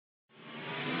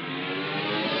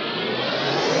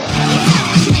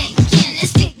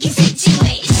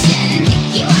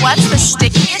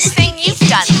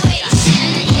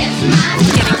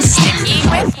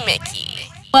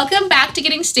Welcome back to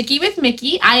Getting Sticky with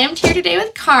Mickey. I am here today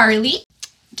with Carly.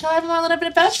 Tell everyone a little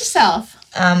bit about yourself.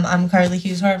 I'm Carly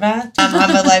Hughes-Horvath.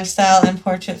 I'm a lifestyle and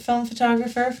portrait film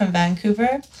photographer from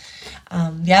Vancouver.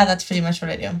 That's pretty much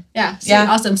what I do. Yeah.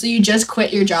 Awesome. So you just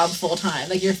quit your job full-time,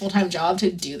 like your full-time job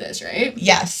to do this, right?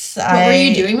 Yes. What were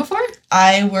you doing before?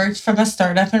 I worked from a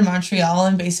startup in Montreal,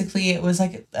 and basically it was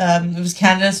like, it was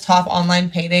Canada's top online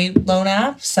payday loan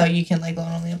app. So you can like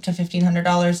loan only up to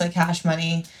 $1,500, like cash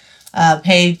money,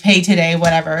 pay today,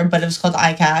 whatever. But it was called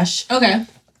iCash. Okay.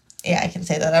 Yeah, I can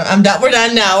say that. I'm done. We're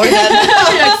done now. We're done.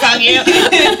 Like, fuck you.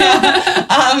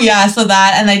 So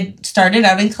that, and I started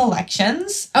out in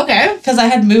collections. Okay. Because I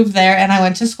had moved there, and I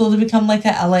went to school to become like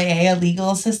a LAA, a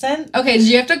legal assistant. Okay, did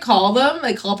you have to call them?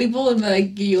 Like, call people and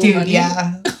like, give you money?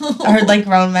 Yeah. I heard like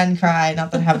grown men cry.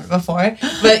 Not that I haven't before.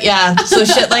 But yeah, so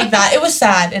shit like that. It was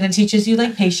sad, and it teaches you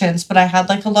like patience. But I had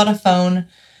like a lot of phone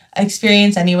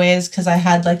experience anyways, because I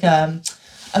had like a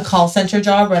call center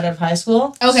job right out of high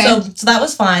school. Okay. So that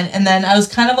was fine. And then I was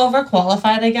kind of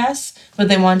overqualified, I guess, but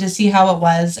they wanted to see how it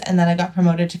was. And then I got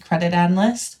promoted to credit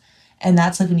analyst. And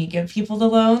that's like when you give people the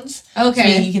loans.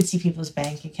 Okay. So you can see people's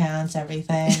bank accounts,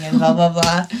 everything, and blah, blah,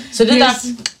 blah. So did that.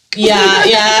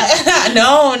 Yeah.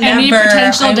 No, never. Any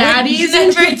potential daddies? I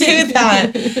would never do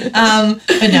that.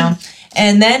 But no.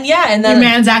 And then your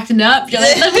man's acting up. You're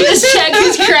like, let me just check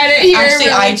his credit here.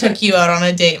 Actually, I took you out on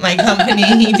a date. My company,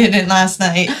 he didn't last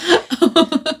night.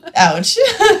 Ouch.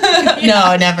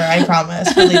 No, never. I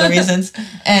promise, for legal reasons.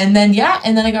 And then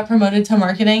I got promoted to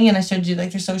marketing, and I started to do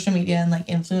like their social media and like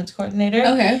influence coordinator.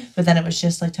 Okay. But then it was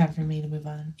just like time for me to move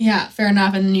on. Yeah, fair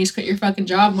enough. And then you just quit your fucking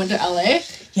job and went to LA.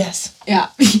 Yes. Yeah.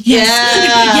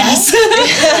 Yes.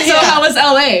 So how was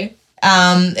LA?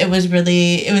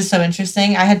 It was so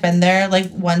interesting. I had been there like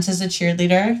once as a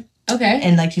cheerleader. Okay.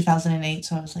 In like 2008,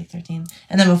 so I was like 13.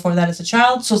 And then before that as a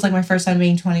child, so it was like my first time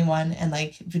being 21 and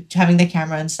like having the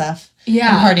camera and stuff.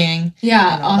 Yeah. And partying.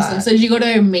 Yeah, awesome. That. So did you go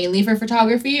there mainly for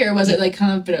photography, or was it like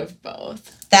kind of a bit of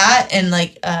both? That and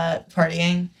like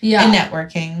partying. Yeah. And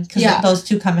networking, because those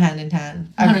two come hand in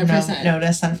hand. 100%. I've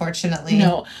noticed, unfortunately.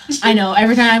 No, I know.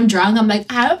 Every time I'm drunk, I'm like,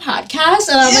 I have a podcast,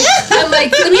 and I'm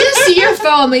like, let me just see your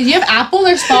phone. Like, do you have Apple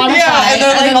or Spotify? Yeah, and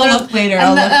they're like, I'll look later.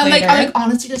 I'm like,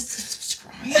 honestly, just subscribe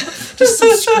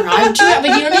to it.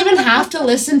 Like, you don't even have to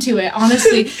listen to it,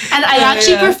 honestly. And I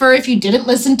actually prefer if you didn't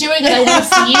listen to it, because I want to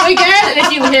see you again. And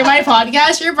if you hear my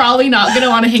podcast, you're probably not going to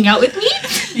want to hang out with me.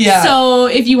 Yeah. So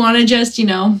if you want to just,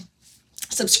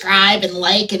 subscribe and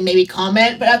like and maybe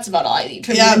comment, but that's about all I need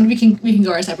from you. And we can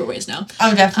go our separate ways now.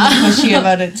 I'm definitely pushy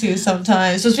about it too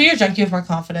sometimes. So when you're drunk, you have more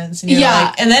confidence. And you're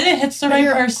like, and then it hits the right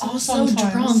person. Also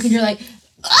drunk, and you're like,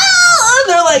 oh,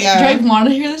 they're like, do I want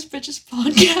to hear this bitch's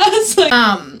podcast?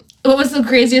 Like, what was the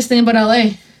craziest thing about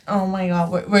LA? Oh my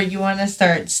god, where you want to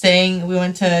start staying? We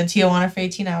went to Tijuana for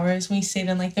 18 hours. We stayed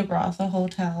in like the brothel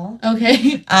hotel.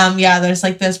 Okay. There's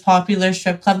like this popular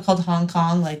strip club called Hong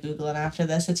Kong. Like, Google it after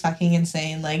this. It's fucking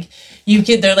insane. Like,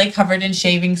 they're like covered in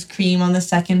shaving cream on the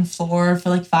second floor for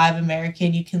like $5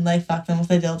 American. You can like fuck them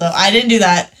with a dildo. I didn't do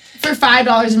that. For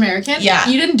 $5 American? Yeah.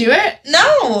 You didn't do it?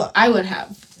 No. I would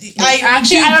have.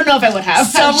 I don't know if I would have.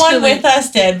 Someone with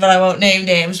us did, but I won't name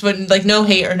names. But like, no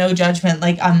hate or no judgment.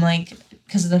 Like, I'm like,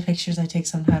 because of the pictures I take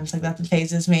sometimes, like that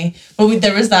phases me. But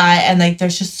there was that, and like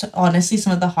there's just honestly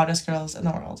some of the hottest girls in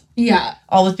the world. Yeah.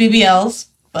 All with BBLs,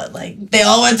 but like they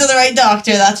all went to the right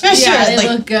doctor, that's for sure. Yeah, they like,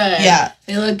 look good. Yeah.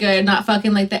 They look good, not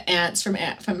fucking like the ants from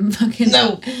fucking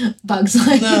Bugs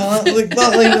Life. No, not like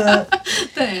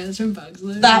that. The ants from Bugs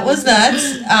Life. That was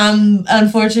nuts.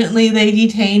 Unfortunately, they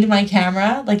detained my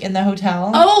camera, like in the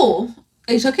hotel. Oh,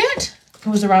 they took it? It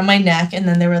was around my neck, and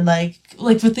then they were like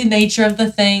with the nature of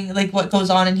the thing, like what goes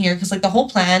on in here, because like the whole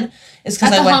plan is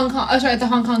because at the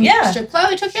Hong Kong strip club,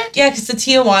 I took it. Yeah, because the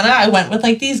Tijuana, I went with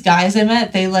like these guys I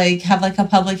met. They like have like a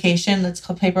publication that's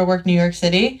called Paperwork New York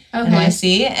City,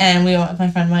 NYC, and we went with my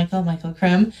friend Michael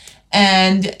Krim,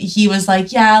 and he was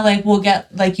like, yeah, like we'll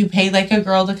get like you pay like a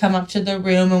girl to come up to the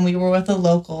room, and we were with a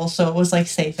local, so it was like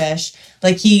safe-ish.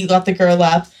 Like he got the girl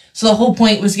up. So the whole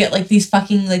point was to get like these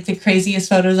fucking like the craziest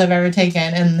photos I've ever taken,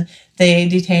 and they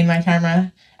detained my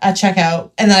camera at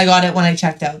checkout, and then I got it when I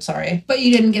checked out. Sorry, but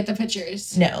you didn't get the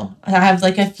pictures. No, I have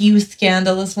like a few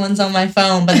scandalous ones on my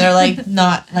phone, but they're like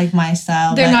not like my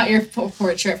style. They're not your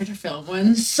portrait for film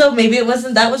ones. So maybe it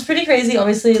wasn't. That was pretty crazy.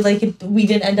 Obviously, like we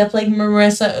did end up like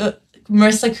Marissa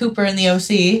Cooper in the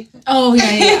OC. Oh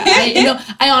yeah.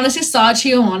 I honestly saw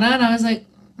Tijuana, and I was like,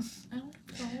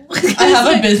 I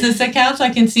have a business account, so I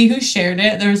can see who shared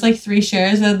it. There was like 3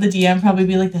 shares, and the DM probably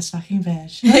be like, this fucking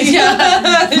bitch. Like,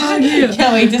 yeah.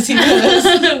 Can't wait to see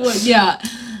this. Yeah.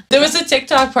 There was a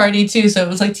TikTok party too, so it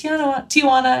was like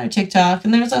Tijuana or TikTok,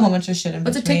 and there was a whole bunch of shit in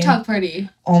between. What's a TikTok party?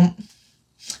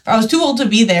 I was too old to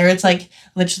be there. It's like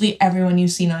literally everyone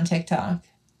you've seen on TikTok.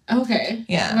 Okay.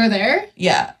 Yeah. We're there?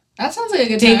 Yeah. That sounds like a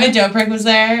good time. David Dobrik was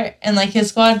there and like his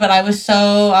squad, but I was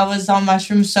on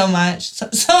mushrooms so much. So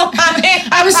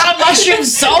I was on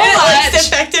mushrooms so much. It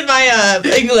affected my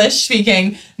English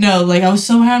speaking. No, like I was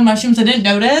so high on mushrooms I didn't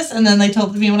notice, and then they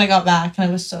told me when I got back and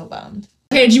I was so bummed.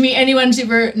 Okay, did you meet anyone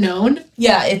super known?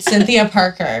 Yeah, it's Cynthia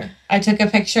Parker. I took a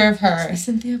picture of her.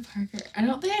 Cynthia Parker. I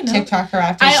don't think I know. TikToker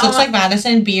actress. She looks like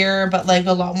Madison Beer, but like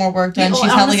a lot more work done.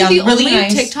 She's hella young. The really only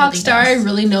nice. TikTok really star nice. I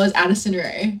really know is Addison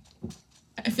Rae.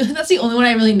 I feel like that's the only one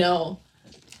I really know.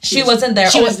 She wasn't there.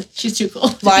 She's too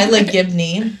cool. Lila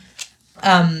Gibney.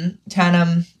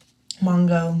 Tana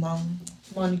Mongo's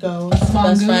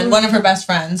best friend. One of her best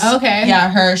friends. Okay.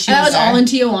 Yeah, her. She and that was there. all in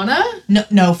Tijuana?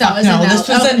 No, fuck no. This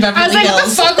was in Beverly Hills. I was like, what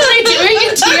the fuck were they doing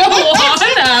in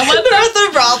Tijuana? What the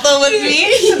brothel with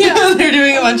me? Yeah. They're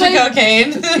doing a bunch of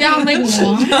cocaine. Yeah, I'm like,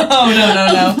 what?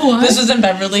 No. This was in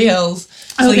Beverly Hills.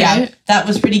 So okay. yeah, that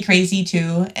was pretty crazy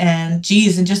too. And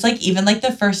geez, and just like even like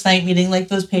the first night meeting like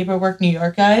those Paperwork New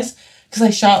York guys. Because I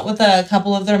shot with a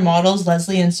couple of their models,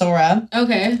 Leslie and Sora.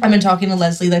 Okay. I've been talking to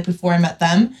Leslie like before I met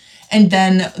them. And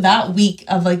then that week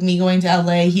of like me going to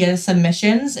LA, he had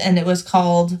submissions and it was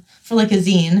called for like a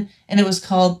zine and it was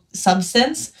called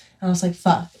Substance. And I was like,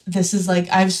 fuck, this is like,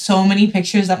 I have so many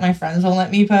pictures that my friends won't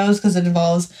let me post because it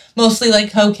involves mostly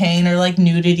like cocaine or like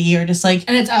nudity or just like.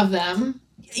 And it's of them.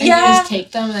 And yeah. You just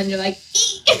take them and then you're like,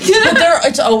 but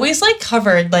it's always like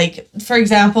covered. Like, for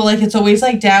example, like it's always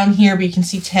like down here but you can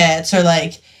see tits or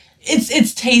like.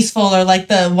 It's tasteful or like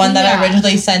the one that I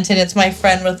originally sent it. It's my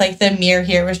friend with like the mirror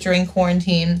here. It was during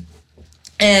quarantine.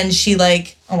 And she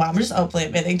like, oh wow, I'm just openly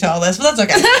admitting to all this, but that's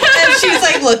okay. And she's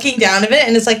like looking down at it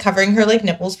and it's like covering her like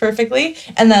nipples perfectly.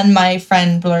 And then my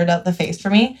friend blurred out the face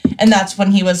for me. And that's when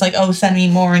he was like, oh, send me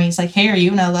more. And he's like, hey, are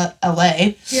you in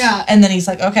LA? Yeah. And then he's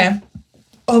like, okay,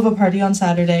 I'll have a party on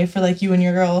Saturday for like you and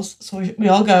your girls. So we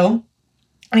all go.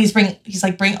 And he's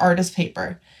like, bring artist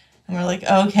paper. And we're like,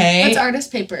 okay. What's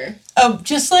artist paper? Oh,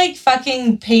 just like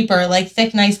fucking paper, like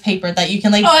thick, nice paper that you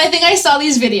can like. Oh, I think I saw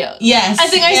these videos. Yes. I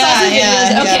think I saw some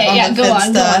videos. Okay, go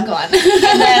on.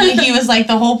 And then he was like,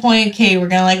 the whole point, okay, we're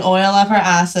gonna like oil up our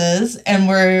asses,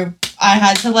 and I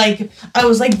had to like, I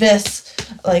was like this,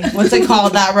 like what's it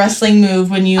called, that wrestling move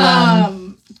when you I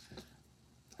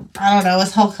don't know,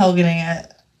 it's Hulk Hoganing it.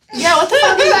 Yeah, what the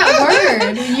fuck is that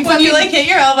word? When you like hit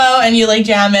your elbow and you like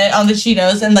jam it on the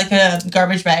Cheetos in like a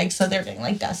garbage bag, so they're getting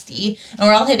like dusty, and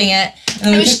we're all hitting it.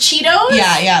 And it was Cheetos?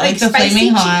 Yeah, like the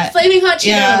flaming hot. Flaming hot Cheetos.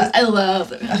 Yeah. I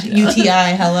love them.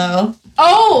 UTI, hello.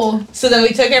 Oh! So then we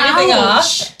took everything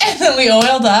off, and then we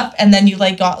oiled up, and then you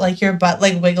like got like your butt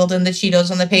like wiggled in the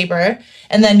Cheetos on the paper,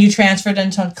 and then you transferred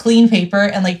into clean paper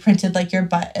and like printed like your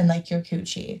butt and like your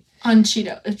coochie. On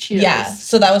Cheetos. Yeah,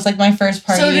 so that was like my first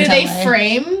party. So did they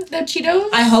frame the Cheetos?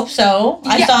 I hope so.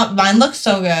 Yeah. I thought mine looked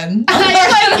so good. I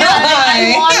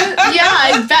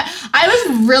bet. I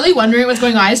was really wondering what's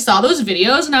going on. I saw those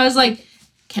videos and I was like,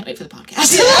 can't wait for the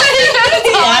podcast.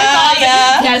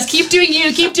 Yeah. Yes, keep doing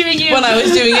you. When I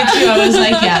was doing it too, I was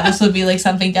like, yeah, this would be like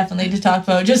something definitely to talk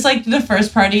about. Just like the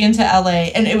first party into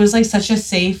LA, and it was like such a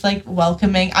safe, like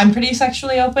welcoming. I'm pretty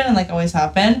sexually open and like always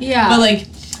have been. Yeah. But like.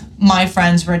 My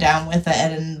friends were down with it,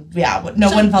 and no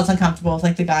one felt uncomfortable with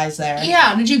like the guys there.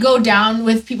 Yeah, did you go down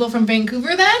with people from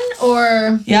Vancouver then,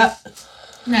 or? Yep.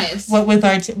 Nice. What with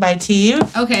my team?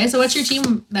 Okay, so what's your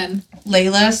team then?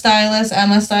 Layla stylist,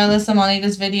 Emma stylist, Amani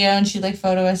does video, and she like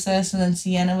photo assists, and then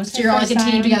Sienna was. So you're all like a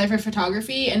team together for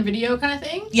photography and video kind of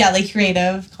thing. Yeah, like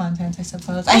creative content, I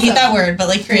suppose. I hate that word, but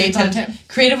like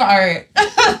creative art.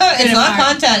 It's not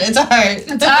content, it's art.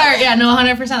 It's art. Yeah, no,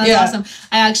 100%. That's awesome.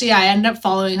 I ended up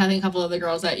following I think a couple of the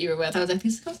girls that you were with. I was like,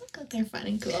 these girls look like they're fun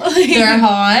and cool. They're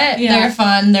hot. Yeah. They're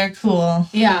fun. They're cool.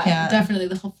 Yeah, definitely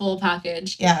the full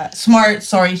package. Yeah, smart.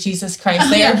 Sorry, Jesus Christ,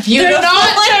 they are beautiful. They're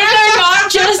not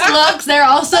just looks. They're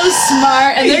also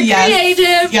smart and they're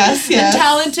creative. Yes. And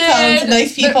talented.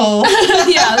 Nice people.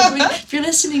 If you're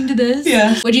listening to this.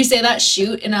 Yeah. Would you say that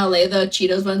shoot in LA, the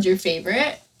Cheetos one's your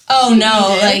favorite? Oh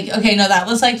no, that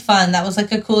was like fun. That was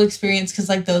like a cool experience because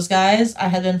like those guys I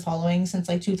had been following since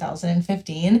like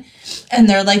 2015, and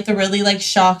they're like the really like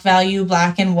shock value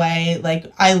black and white. Like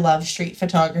I love street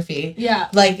photography. Yeah.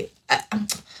 Like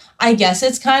I guess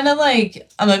it's kind of like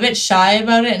I'm a bit shy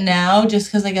about it now just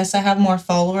because I guess I have more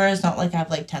followers. Not like I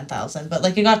have like 10,000, but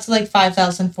like it got to like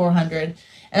 5,400.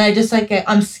 And I just like,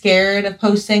 I'm scared of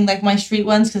posting like my street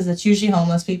ones because it's usually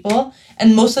homeless people.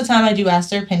 And most of the time I do ask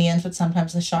their opinions, but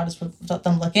sometimes the shot is without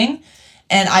them looking.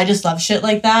 And I just love shit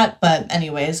like that. But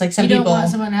anyways, like some people... You don't want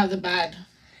someone to have the bad...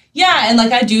 Yeah, and,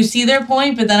 like, I do see their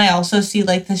point, but then I also see,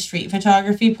 like, the street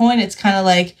photography point. It's kind of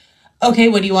like, okay,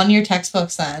 what do you want in your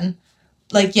textbooks then?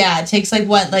 Like, yeah, it takes, like,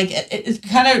 what, like, it's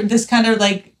kind of, this kind of,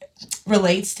 like,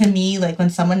 relates to me, like, when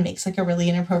someone makes, like, a really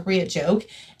inappropriate joke,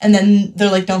 and then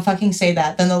they're like, don't fucking say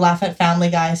that. Then they'll laugh at Family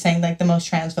Guy saying, like, the most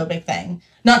transphobic thing.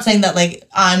 Not saying that, like,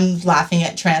 I'm laughing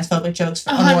at transphobic jokes.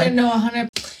 100.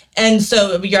 And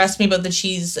so you're asking me about the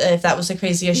cheese, if that was the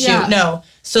craziest shoot. No.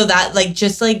 So that, like,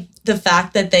 just, like, the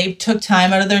fact that they took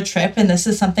time out of their trip, and this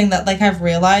is something that, like, I've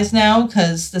realized now,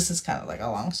 because this is kind of, like, a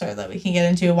long story that we can get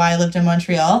into why I lived in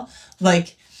Montreal.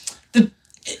 Like,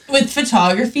 with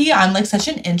photography, I'm, like, such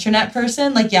an internet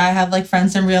person. Like, yeah, I have, like,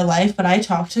 friends in real life, but I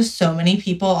talk to so many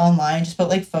people online just about,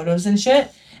 like, photos and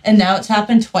shit. And now it's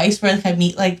happened twice where, like, I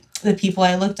meet, like, the people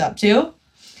I looked up to.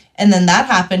 And then that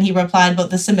happened. He replied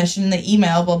about the submission in the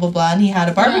email, blah, blah, blah. And he had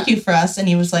a barbecue for us. And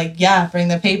he was like, yeah, bring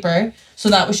the paper. So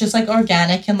that was just, like,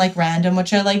 organic and, like, random,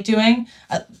 which I like doing.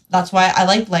 That's why I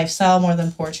like lifestyle more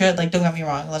than portrait. Like, don't get me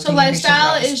wrong. I love so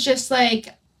lifestyle is just, like,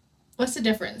 what's the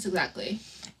difference exactly?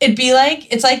 It'd be,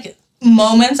 like, it's, like,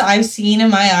 moments I've seen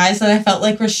in my eyes that I felt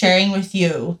like were sharing with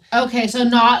you. Okay, so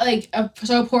not, like, a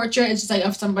portrait is just, like,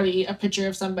 of somebody, a picture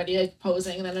of somebody, like,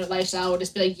 posing. And then a lifestyle would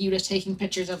just be, like, you just taking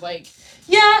pictures of, like...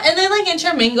 Yeah, and then, like,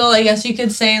 intermingle, I guess you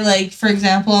could say, like, for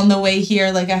example, on the way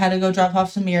here, like, I had to go drop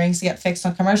off some earrings to get fixed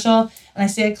on commercial, and I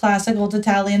see a classic old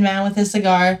Italian man with his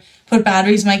cigar, put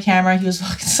batteries in my camera, he was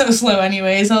walking so slow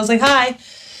anyways, I was like, hi,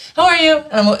 how are you?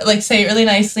 And I'm, like, say it really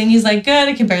nicely, and he's like, good,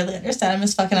 I can barely understand him,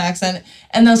 his fucking accent,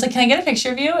 and I was like, can I get a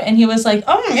picture of you? And he was like,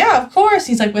 oh, yeah, of course,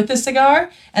 he's like, with his cigar,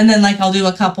 and then, like, I'll do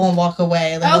a couple and walk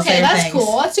away, like, okay, that's things.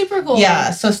 Cool, that's super cool.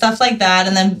 Yeah, so stuff like that,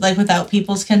 and then, like, without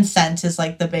people's consent is,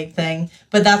 like, the big thing,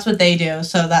 but that's what they do,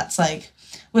 so that's, like,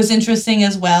 was interesting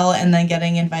as well, and then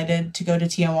getting invited to go to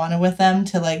Tijuana with them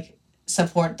to, like,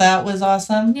 support that was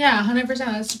awesome. Yeah, 100%,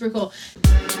 that's super cool.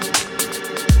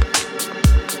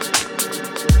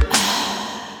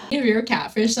 Have you ever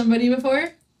catfished somebody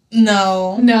before?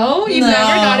 No. No? You've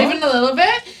never? Not even a little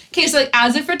bit? Okay, so, like,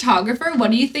 as a photographer, what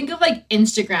do you think of, like,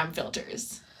 Instagram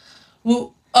filters?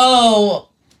 Well, oh.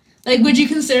 Like, would you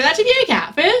consider that to be a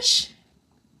catfish?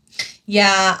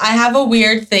 Yeah, I have a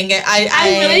weird thing.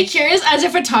 I'm really curious, as a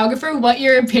photographer, what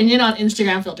your opinion on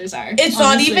Instagram filters are. It's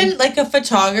honestly not even, like, a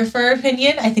photographer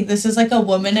opinion. I think this is, like, a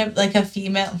woman, like, a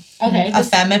female. Okay. A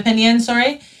femme opinion,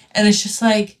 sorry. And it's just,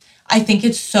 like... I think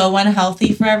it's so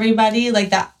unhealthy for everybody. Like,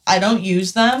 that, I don't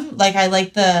use them. Like, I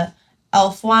like the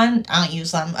elf one. I don't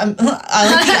use them. I like the elf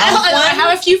one. I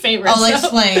have a few favorites. I'll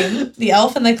explain. The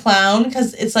elf and the clown,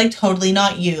 because it's, like, totally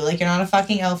not you. Like, you're not a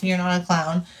fucking elf and you're not a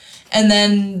clown. And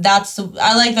then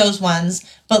I like those ones.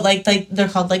 But, like they're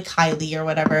called, like, Kylie or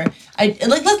whatever. Look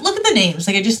at the names.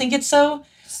 Like, I just think it's so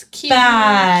cute,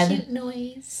 bad. Cute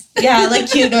noise. Yeah, like,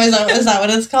 cute noise. Is that what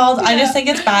it's called? Yeah. I just think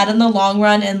it's bad in the long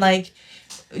run, and, like,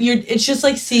 it's just,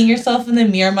 like, seeing yourself in the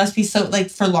mirror must be so, like,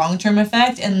 for long-term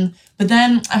effect. But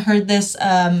then I heard this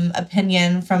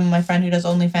opinion from my friend who does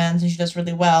OnlyFans, and she does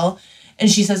really well, and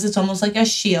she says it's almost like a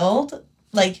shield,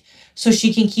 like, so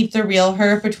she can keep the real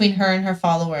her between her and her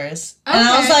followers. Okay. And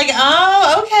I was like,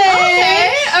 oh,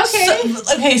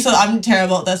 okay. So I'm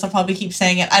terrible at this. I'll probably keep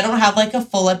saying it. I don't have, like, a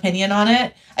full opinion on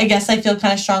it. I guess I feel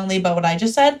kind of strongly about what I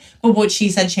just said, but what she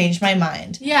said changed my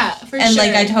mind. Yeah, for sure. And,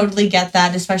 like, I totally get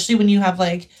that, especially when you have,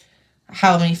 like,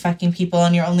 how many fucking people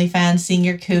on your OnlyFans seeing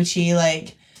your coochie,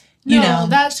 like, you know.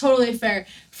 That's totally fair.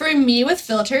 For me, with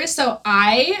filters, so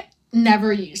I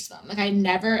never used them. Like, I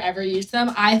never, ever used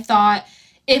them. I thought...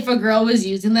 if a girl was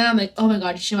using them, I'm like, oh my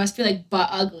god, she must be, like, butt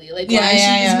ugly. Like, why is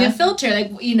she using a filter?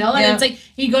 Like, you know? And it's like,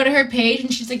 you go to her page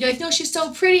and she's like, you're like, no, she's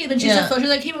so pretty. And then she's a filter.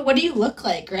 Like, hey, but what do you look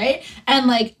like, right? And,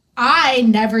 like, I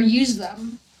never used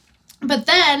them. But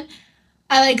then,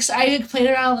 I played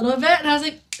around a little bit and I was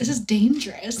like, this is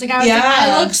dangerous. Like, I was like,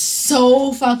 I look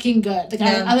so fucking good. Like,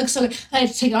 I look so good. I had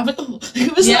to take it off, like, oh.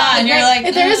 It was and you're like,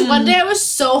 and there was one day I was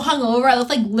so hungover, I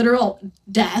looked like literal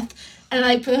death. And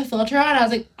I put a filter on, and I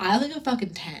was like, I look like a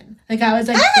fucking 10. Like, I was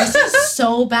like, this is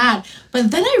so bad.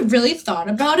 But then I really thought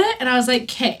about it, and I was like,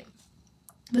 okay,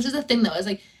 this is the thing, though. It's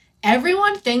like,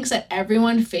 everyone thinks that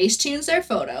everyone Facetunes their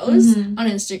photos on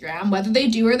Instagram, whether they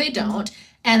do or they don't,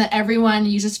 and that everyone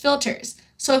uses filters.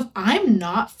 So if I'm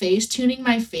not Facetuning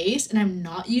my face, and I'm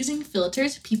not using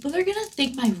filters, people are going to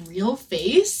think my real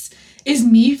face is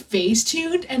me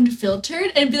face-tuned and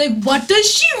filtered and be like, what does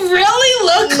she really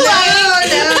look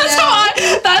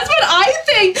like? That's what I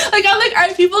think. Like, I'm like,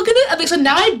 are people gonna, I'm like, so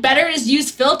now I better just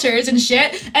use filters and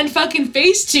shit and fucking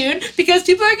face-tune because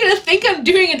people are gonna think I'm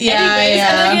doing it anyways.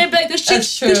 And they're gonna be like, this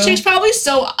chick's probably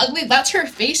so ugly. That's her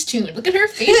face-tune. Look at her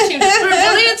face-tune. But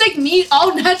really, it's like me,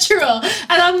 all natural.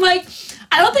 And I'm like,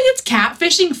 I don't think it's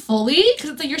catfishing fully because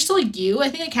it's like you're still you. I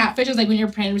think a catfish is like when you're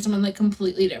pretending with someone like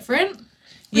completely different.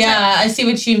 I see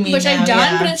what you mean. Which I've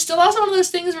done, but it's still also one of those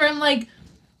things where I'm like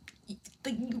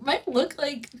you might look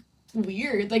like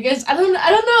weird. Like I don't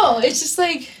know. It's just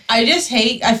like I just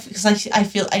hate. Because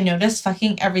I notice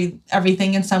fucking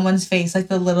everything in someone's face, like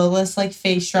the littlest like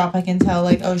face drop. I can tell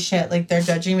like, oh shit, like they're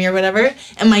judging me or whatever.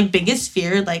 And my biggest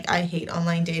fear, like I hate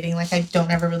online dating. Like I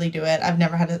don't ever really do it. I've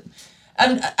never had a.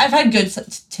 I've had good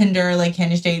Tinder like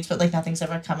Hinge dates, but like nothing's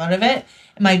ever come out of it.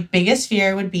 And my biggest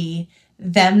fear would be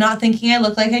them not thinking I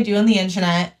look like I do on the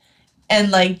internet,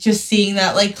 and like just seeing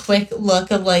that like quick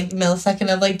look of like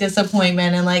millisecond of like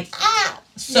disappointment and like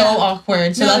so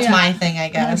awkward. So that's my thing, I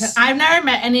guess. I've never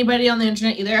met anybody on the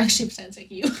internet either. Actually, besides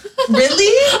like you.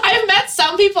 Really? I've met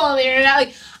some people on the internet.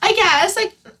 Like I guess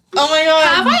like. Oh my god.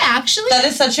 Have I actually? That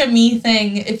is such a me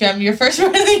thing if I'm your first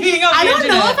person being on the internet. I don't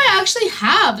know if I actually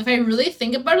have. If I really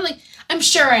think about it, like, I'm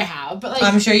sure I have. But, like,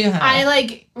 I'm sure you have. I,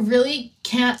 like, really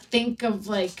can't think of,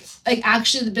 like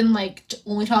actually been, like,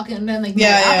 only talking and then, like, Like,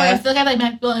 I feel like I've, like,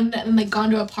 met people and like,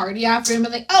 gone to a party after and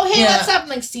been like, oh, hey, what's up? And,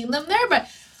 like, seen them there. But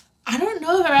I don't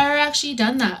know if I've ever actually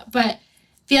done that. But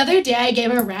the other day, I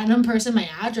gave a random person my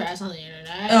address on the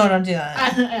internet. Oh, don't do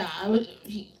that.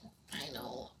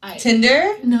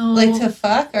 Tinder? No. Like to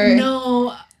fuck or?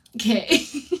 No. Okay.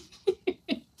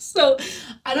 So,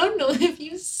 I don't know if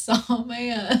you saw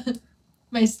my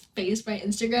my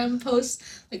Instagram post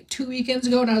like 2 weekends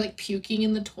ago when I was like puking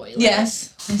in the toilet.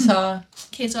 Yes, I saw.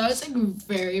 Okay, so I was like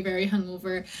very, very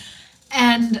hungover,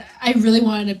 and I really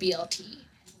wanted a BLT.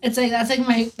 It's like that's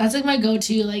like my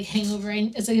go-to like hangover.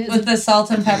 It's like with the salt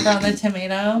and pepper on the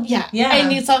tomato. Yeah. I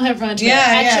need salt and pepper on the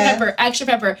tomato. Extra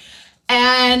pepper,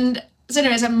 and. So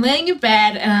anyways, I'm laying in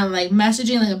bed and I'm like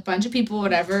messaging like a bunch of people,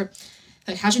 whatever.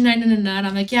 Like, how's your night? And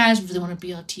I'm like, yeah, I just really want a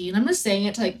BLT. And I'm just saying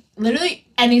it to like literally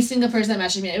any single person that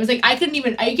messaged me. It was like I could be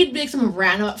like some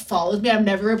random that follows me. I've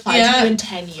never replied to you in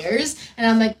 10 years. And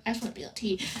I'm like, I just want a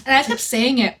BLT. And I kept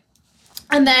saying it.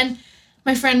 And then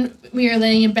my friend, we were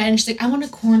laying in bed and she's like, I want a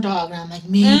corn dog. And I'm like,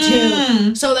 me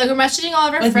too. So like we're messaging all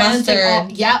of our friends.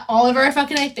 Like, all of our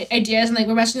fucking ideas. And like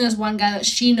we're messaging this one guy that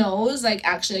she knows. Like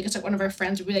actually, like it's like one of our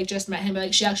friends. We like just met him, but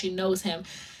like she actually knows him.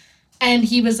 And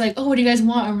he was like, oh, what do you guys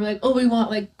want? And we're like, oh, we want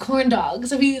like corn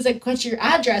dogs. So he was like, what's your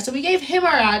address? So we gave him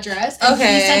our address. And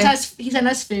he sent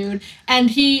us food. And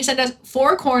he sent us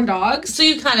 4 corn dogs. So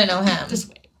you kind of know him. Just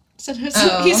wait. So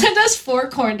he sent us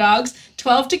 4 corn dogs,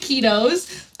 12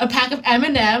 taquitos, a pack of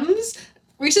M&Ms,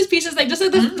 Reese's Pieces, like just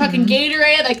like the fucking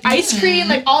Gatorade, like ice cream,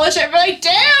 like all this shit. We're like,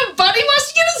 damn, buddy wants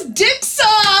to get his dick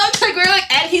sucked. Like we're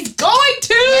like, and he's going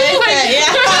to.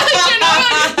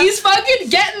 Like, he's fucking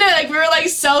getting it. Like we were like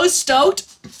so stoked.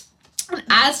 And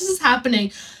as this is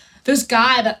happening, this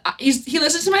guy that he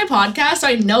listens to my podcast, so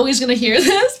I know he's gonna hear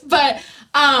this. But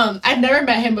I've never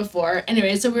met him before.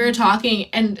 Anyway, so we were talking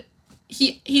and.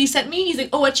 He sent me, he's like,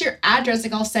 oh, what's your address?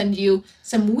 Like, I'll send you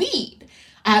some weed.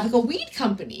 I have, like, a weed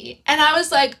company. And I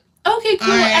was like, okay, cool.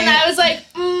 Right. And I was like,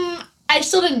 I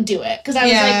still didn't do it. Because I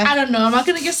was like, I don't know. I'm not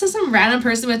going to give some random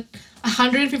person with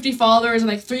 150 followers and,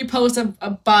 like, 3 posts of a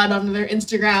bud on their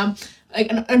Instagram,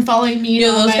 like, and following me.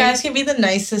 Those guys can be the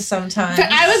nicest sometimes. But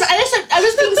I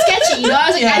was being sketchy, you know? I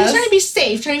was like, I was trying to be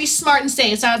safe, trying to be smart and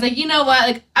safe. So I was like, you know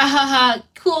what? Like,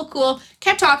 cool.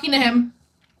 Kept talking to him.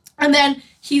 And then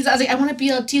I was like, I want a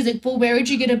BLT. He's like, well, where would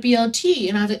you get a BLT?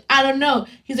 And I was like, I don't know.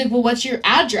 He's like, well, what's your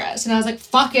address? And I was like,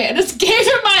 fuck it. And just gave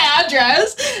him my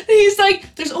address. And he's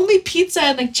like, there's only pizza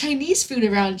and like Chinese food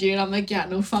around you. And I'm like, yeah,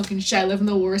 no fucking shit. I live in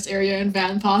the worst area in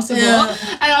Van possible. Yeah.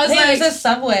 And I was like, there's a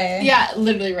Subway. Yeah,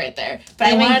 literally right there.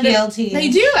 But they make BLT. They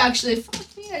do actually.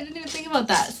 Fuck me, I didn't even think about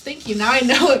that. Thank you. Now I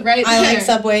know it right there. I like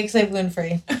Subway because they're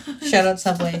gluten-free. Shout out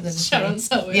Subway. Shout out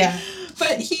Subway. Yeah.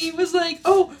 But he was like,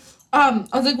 I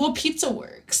was like, well, pizza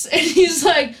works. And he's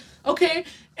like, okay.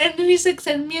 And then he's like,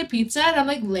 send me a pizza. And I'm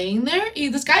like laying there.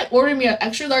 This guy ordered me an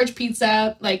extra large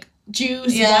pizza, like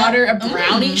juice, water, a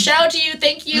brownie. Shout out to you.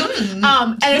 Thank you. And you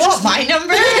want my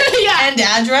number? And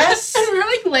address? And we're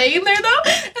like laying there though.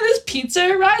 And this pizza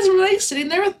arrives and we're like sitting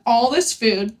there with all this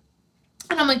food.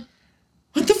 And I'm like,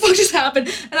 what the fuck just happened?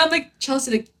 And I'm like,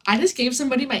 Chelsea, like, I just gave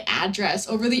somebody my address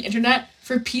over the internet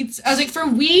for pizza. I was like, for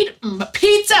weed?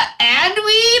 Pizza and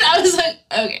weed? I was like,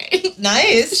 okay.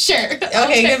 Nice. Sure.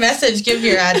 Okay, good message. Give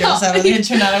your address out on the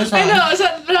internet. I was wrong. I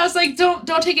know, but I was like,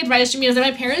 don't take advice from me. I was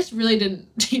like, my parents really didn't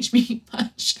teach me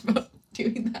much about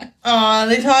doing that. Aw,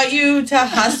 they taught you to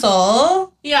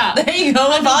hustle. Yeah. There you go,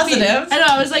 a positive. I know,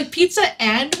 I was like, pizza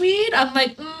and weed? I'm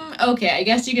like, okay, I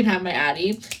guess you can have my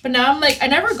Addy. But now I'm like, I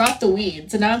never got the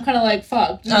weed, so now I'm kind of like,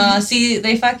 fuck. See,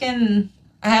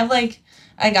 I have, like,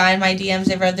 a guy in my DMs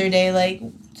every other day, like,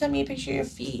 send me a picture of your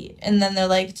feet. And then they're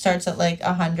like, it starts at, like,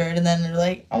 100, and then they're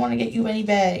like, I want to get you any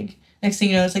bag. Next thing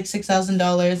you know, it's like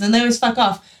 $6,000, and they always fuck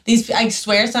off. I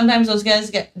swear, sometimes those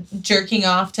guys get jerking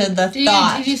off to the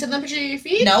thought. Did you send them a picture of your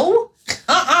feet? No.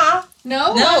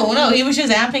 No? No, he was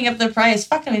just amping up the price.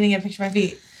 Fuck him, I didn't get a picture of my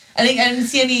feet. I didn't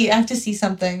see any. I have to see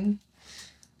something.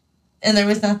 And there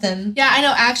was nothing. Yeah, I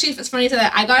know. Actually, it's funny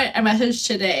that I got a message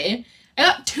today. I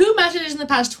got 2 messages in the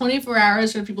past 24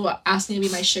 hours from people asking to be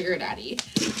my sugar daddy.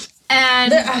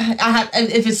 And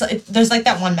there's like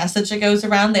that one message that goes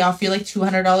around. They offer you like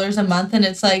 $200 a month, and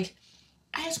it's like,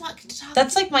 I just want to talk.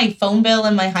 That's like my phone bill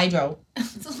and my hydro.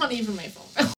 It's not even my phone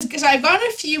bill. Because I've gotten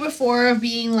a few before of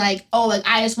being like, oh, like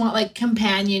I just want like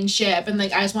companionship, and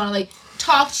like I just want to like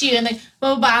talk to you, and like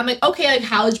blah blah blah. I'm like, okay,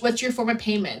 like what's your form of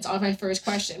payment? On my first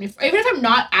question. Even if I'm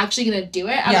not actually gonna do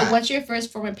it, I'm like, what's your first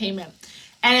form of payment?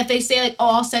 And if they say, like,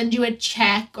 oh, I'll send you a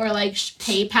check or, like,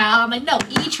 PayPal, I'm like, no,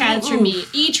 e-transfer me.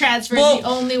 E-transfer is the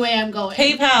only way I'm going.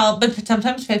 PayPal, but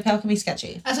sometimes PayPal can be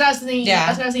sketchy. That's what I was thinking. Yeah.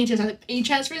 That's what I was thinking, too. So I was like,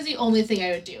 e-transfer is the only thing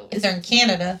I would do. If they're in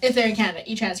Canada.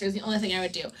 E-transfer is the only thing I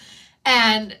would do.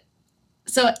 And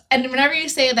so, and whenever you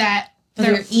say that... But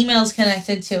your email's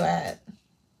connected to it.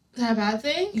 Is that a bad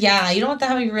thing? Yeah, you don't want to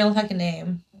have your real fucking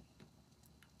name.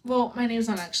 Well, my name's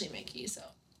not actually Mickey, so...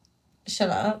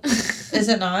 Shut up. Is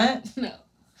it not? No.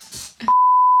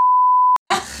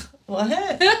 What?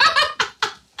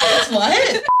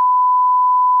 What?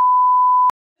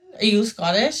 Are you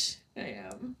Scottish? I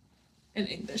am. And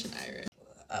English and Irish.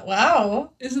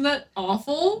 Wow. Isn't that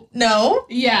awful? No.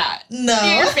 Yeah. No.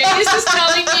 Your face is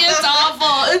telling me it's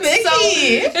awful.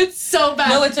 It's so bad.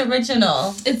 No, it's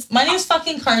original. My name's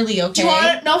fucking Carly, okay? Do you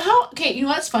want to know how... Okay, you know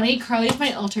what's funny? Carly's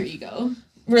my alter ego.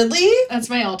 Really? That's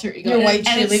my alter ego. Your white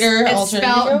cheerleader alter ego?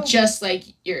 It's spelled just like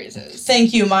yours is.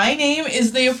 Thank you. My name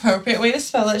is the appropriate way to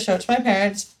spell it. Show it to my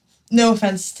parents. No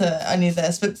offense to any of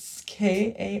this, but it's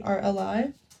Karli.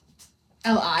 L-I?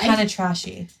 Kind of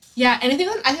trashy. Yeah, anything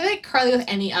with... I feel like Carly with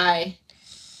any I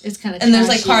is kind of trashy. And there's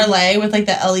like Carly with like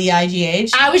the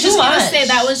L-E-I-G-H. I was just going to say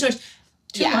that was just...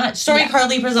 Too much. Sorry,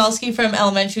 Carly Brzezowski from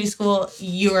elementary school.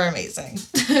 You are amazing.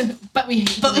 But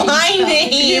my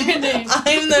name.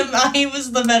 I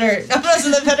wasn't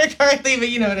the better Carly, but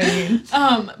you know what I mean.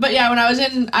 But yeah, when I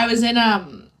was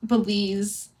in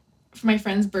Belize for my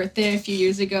friend's birthday a few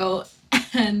years ago,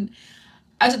 and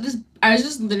I was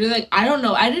just literally like, I don't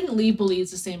know. I didn't leave Belize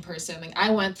the same person. Like, I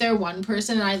went there one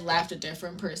person and I left a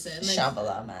different person. Like,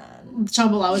 Shambhala, man.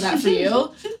 Shambhala, was that for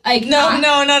you? Like, no.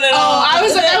 Oh, I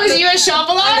was you at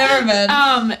Shambhala? I've never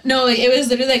been. No, like, it was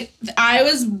literally like,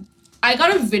 I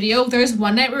got a video. There was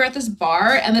one night we were at this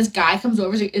bar and this guy comes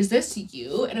over and is like, is this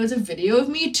you? And it was a video of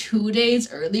me 2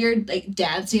 days earlier, like,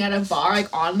 dancing at a bar,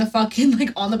 like, on the bar,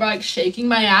 like, shaking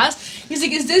my ass. He's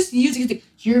like, is this you? He's like,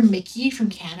 you're Mickey from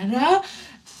Canada?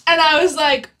 And I was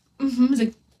like, He's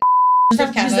like,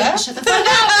 from Canada? Like, shut the fuck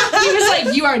up. He was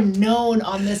like, you are known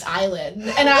on this island.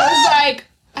 And I was like,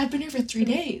 I've been here for 3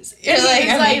 days. You're like,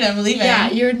 I'm leaving. Yeah,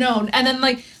 you're known. And then,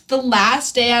 like, the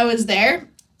last day I was there,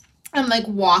 I'm, like,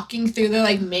 walking through the,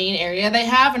 like, main area they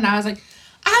have, and I was like,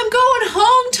 I'm going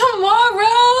home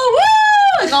tomorrow!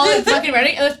 Woo! Like, all, like, fucking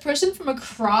ready. And this person from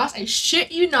across, I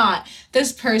shit you not,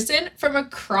 this person from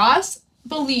across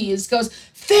Belize goes,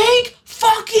 thank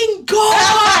fucking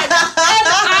God! And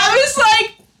I was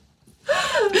like,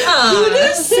 who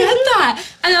just said that?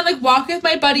 And I'm like walking with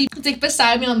my buddy, it's like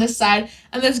beside me on this side,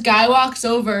 and this guy walks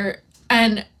over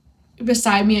and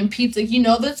beside me, and Pete's like, you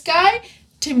know this guy?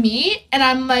 To me, and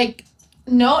I'm like,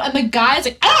 no, and the guy's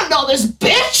like, I don't know this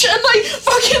bitch, and like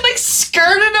fucking like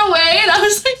skirting away, and I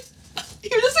was like, he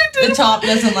just like the top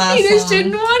doesn't last. He just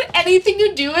didn't want anything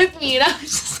to do with me, and I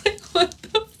was just like, what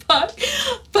the fuck?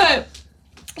 But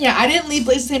yeah, I didn't leave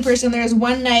Blaze the same person. There was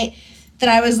one night that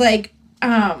I was like,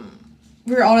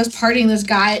 we were all just partying. This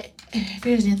guy, I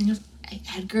forget his name, I think it was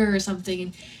Edgar or something,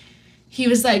 and he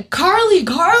was like, Carly, he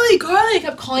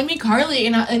kept calling me Carly,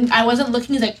 and I wasn't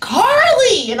looking. He's like,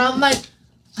 Carly, and I'm like,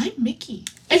 I'm Mickey,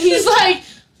 and he's like,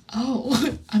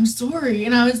 oh, I'm sorry,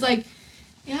 and I was like,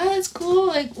 yeah, that's cool,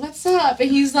 like, what's up?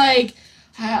 And he's like,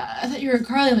 I thought you were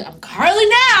Carly. I'm like, I'm Carly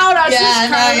now. And I was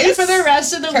just Carly for the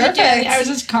rest of the weekend. I was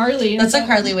just Carly. That's a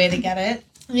Carly way to get it.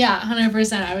 Yeah,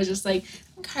 100%. I was just like,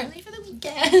 I'm Carly for the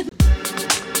weekend.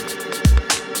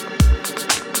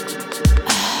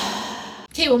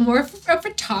 Okay, well, more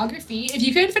photography. If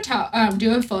you could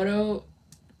do a photo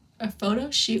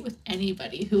shoot with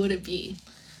anybody, who would it be?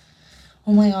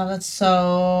 Oh my god, that's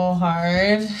so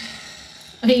hard.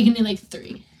 Okay, you can do like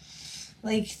 3.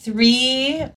 Like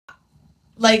 3,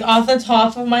 like off the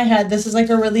top of my head, this is like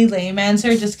a really lame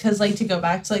answer just because like to go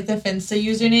back to like the Finsta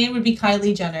username would be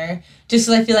Kylie Jenner. Just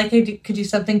because I feel like I could do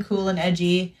something cool and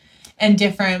edgy and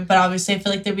different, but obviously I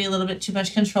feel like there'd be a little bit too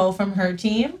much control from her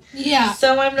team. Yeah.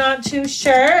 So I'm not too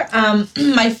sure.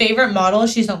 My favorite model,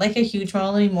 she's not like a huge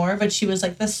model anymore, but she was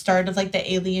like the start of like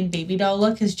the alien baby doll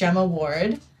look, is Gemma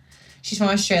Ward. She's from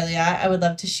Australia. I would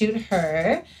love to shoot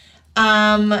her.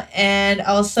 And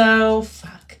also,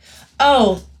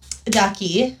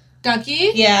 Ducky.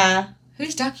 Ducky? Yeah.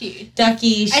 Who's Ducky?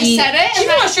 Ducky. I said it. She's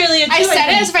from Australia too. I said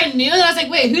it as if I knew, and I was like,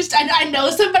 wait, I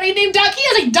know somebody named Ducky?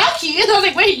 I was like, Ducky? And I was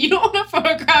like, wait, you don't want to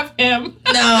photograph him?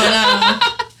 No.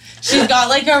 She's got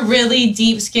like a really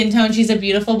deep skin tone. She's a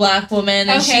beautiful black woman,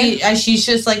 and she's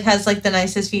just like has like the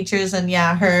nicest features, and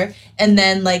yeah, her. And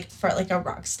then like for like a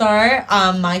rock star,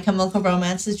 My Chemical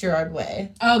Romance is Gerard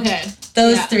Way. Okay.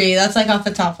 Those 3. That's like off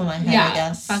the top of my head, I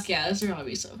guess. Fuck yeah, those are gonna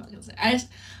be so fucking sick.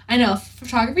 I know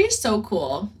photography is so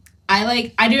cool.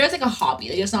 I do it as like a hobby.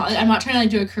 Like it's not like I'm not trying to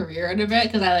like do a career out of it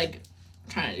because I like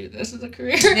trying to do this as a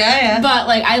career. Yeah. But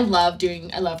like I love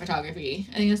photography.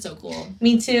 I think it's so cool.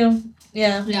 Me too.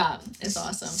 Yeah. Yeah, it's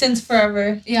awesome. Since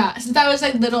forever. Yeah, since I was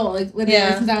like little, like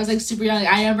literally since I was like super young.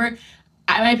 Like, I remember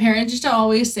my parents used to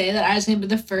always say that I was gonna be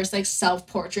the first like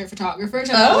self-portrait photographer.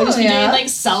 So I would just be doing like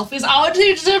selfies. I would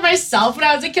do just of myself when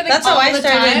I was a kid. Like, that's how I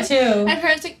started too. My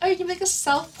parents like, oh, you can be like a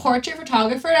self-portrait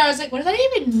photographer, and I was like, what does that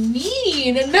even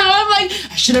mean? And now I'm like,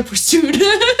 I should have pursued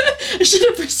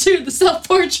the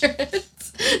self-portraits.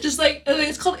 Just like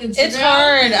it's called Instagram. It's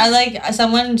hard. I like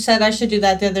someone said I should do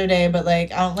that the other day, but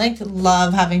like I don't like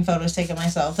love having photos taken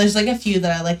myself. There's like a few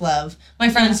that I like love. My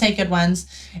friends take good ones,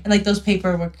 and like those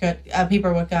paperwork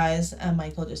guys.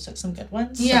 Michael just took some good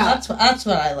ones. Yeah, so that's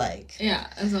what I like. Yeah,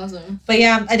 that's awesome. But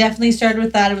yeah, I definitely started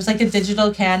with that. It was like a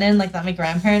digital Canon, like that my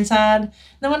grandparents had. And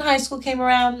then when high school came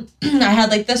around, I had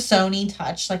like the Sony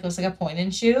Touch, like it was like a point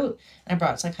and shoot. I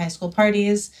brought it to like high school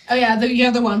parties. Oh yeah, you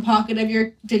have the one pocket of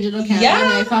your digital camera.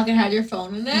 Yeah. And the pocket had your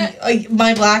phone in it. Like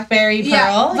my BlackBerry Pearl.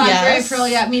 Yeah, BlackBerry Pearl.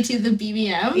 Yeah, me too. The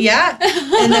BBM. Yeah,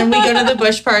 and then we go to the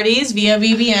bush parties via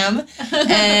BBM,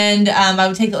 and I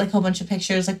would take like a whole bunch of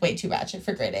pictures, like way too ratchet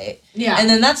for grade 8. Yeah. And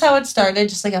then that's how it started,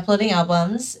 just like uploading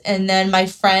albums. And then my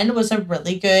friend was a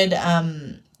really good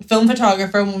film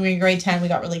photographer. When we were in grade 10, we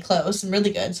got really close and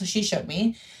really good, so she showed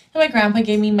me. And my grandpa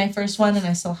gave me my first one, and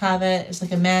I still have it. It's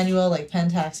like a manual, like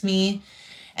Pentax Me.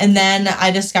 And then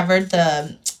I discovered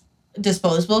the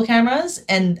disposable cameras,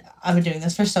 and I've been doing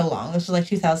this for so long. This was like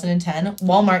 2010.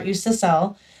 Walmart used to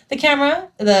sell the camera,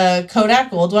 the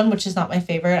Kodak Gold one, which is not my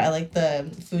favorite. I like the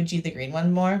Fuji, the green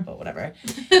one more, but whatever.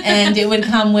 And it would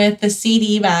come with the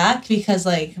CD back because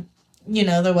like, you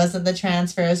know, there wasn't the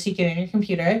transfer, so you get it in your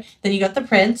computer. Then you got the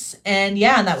prints, and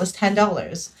that was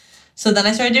 $10. So then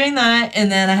I started doing that,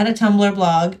 and then I had a Tumblr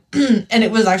blog, and it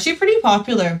was actually pretty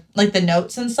popular. Like, the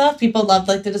notes and stuff, people loved,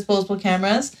 like, the disposable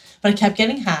cameras, but I kept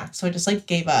getting hacked, so I just, like,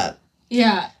 gave up.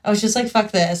 Yeah. I was just like,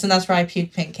 fuck this, and that's where I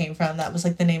Puke Pink came from. That was,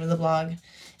 like, the name of the blog.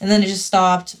 And then it just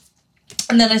stopped.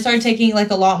 And then I started taking, like,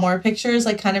 a lot more pictures,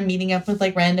 like, kind of meeting up with,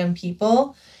 like, random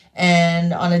people,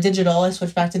 and on a digital, I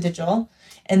switched back to digital.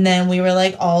 And then we were,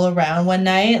 like, all around one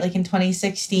night, like, in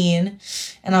 2016.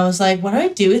 And I was like, what do I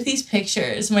do with these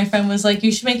pictures? And my friend was like,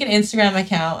 you should make an Instagram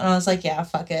account. And I was like, yeah,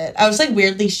 fuck it. I was, like,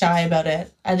 weirdly shy about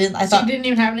it. I thought... You didn't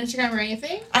even have an Instagram or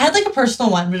anything? I had, like, a personal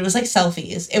one, but it was, like,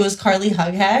 selfies. It was Carly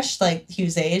Hughes-Horvath, like,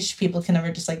 Hughes age. People can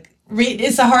never just, like... read.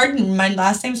 It's my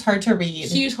last name's hard to read.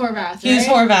 Hughes-Horvath, right?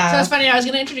 Hughes-Horvath. So it's funny, I was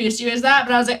going to introduce you as that,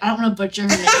 but I was like, I don't want to butcher her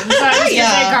name. So I was going to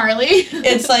say Carly.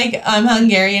 It's like, I'm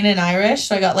Hungarian and Irish,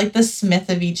 so I got like the Smith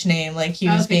of each name, like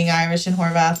Hughes being Irish and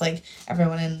Horvath, like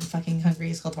everyone in fucking Hungary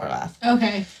is called Horvath.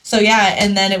 Okay. So yeah,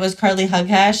 and then it was Carly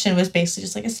Hughes, and it was basically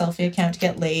just like a selfie account to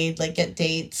get laid, like get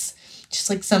dates, just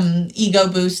like some ego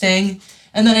boosting.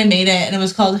 And then I made it, and it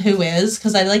was called Who Is,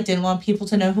 because I, like, didn't want people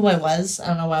to know who I was. I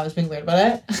don't know why I was being weird about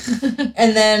it.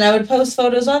 And then I would post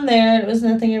photos on there. It was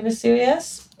nothing ever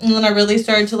serious. And then I really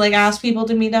started to, like, ask people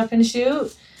to meet up and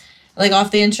shoot, like,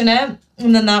 off the internet.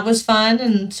 And then that was fun,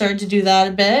 and started to do that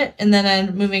a bit. And then I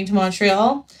ended up moving to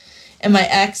Montreal. And my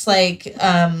ex, like,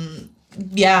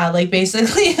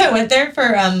 basically I went there for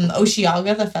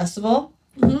Osheaga, the festival.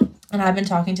 Mm-hmm. And I've been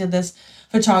talking to this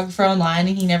photographer online,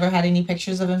 and he never had any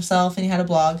pictures of himself, and he had a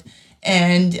blog.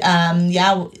 And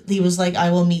he was like,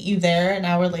 I will meet you there an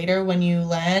hour later when you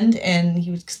land.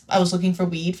 And I was looking for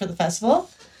weed for the festival.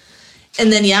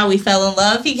 And then, we fell in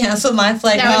love. He canceled my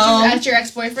flight home. That's your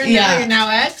ex-boyfriend now? Your now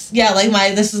ex? Yeah, like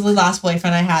this is the last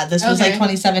boyfriend I had. This was like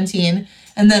 2017.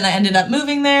 And then I ended up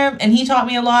moving there, and he taught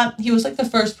me a lot. He was like the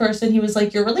first person. He was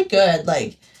like, you're really good.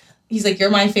 Like, he's like, you're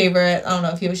my favorite. I don't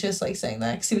know if he was just like saying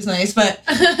that because he was nice, but,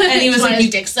 and he was like, his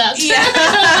dick sucks. Yeah.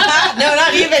 No,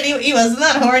 not even. He wasn't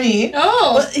that horny.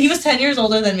 Oh. Well, he was 10 years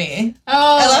older than me.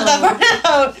 Oh. I left that part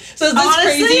out. So it's this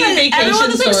honestly, crazy vacation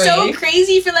everyone's story. Like so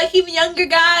crazy for like even younger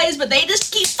guys, but they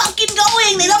just keep fucking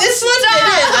going. They don't This one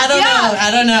didn't. I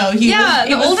don't know.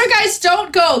 The older guys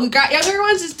don't go. Younger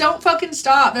ones just don't fucking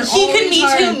stop. He could Me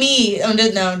Too me.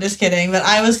 I'm just kidding. But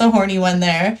I was the horny one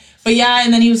there. But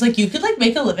and then he was like, you could like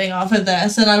make a living off of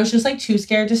this. And I was just like too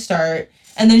scared to start.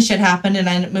 And then shit happened and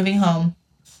I ended up moving home.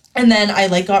 And then I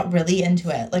like got really into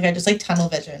it. Like I just like tunnel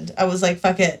visioned. I was like,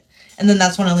 fuck it. And then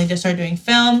that's when I just started doing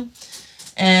film.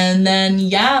 And then,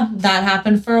 that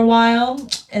happened for a while.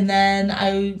 And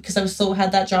then because I was still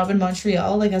had that job in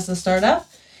Montreal, like as a startup.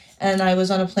 And I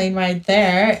was on a plane ride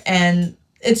there. And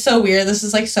it's so weird. This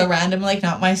is like so random, like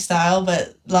not my style,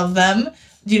 but love them.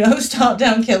 Do you know who Stomp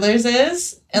Down Killers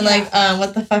is? And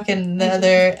what the fucking the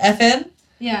other FN?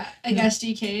 Yeah, like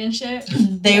SDK and shit.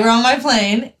 They were on my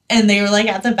plane, and they were like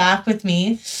at the back with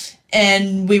me,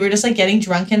 and we were just like getting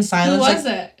drunk in silence. Who was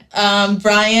it?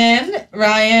 Brian,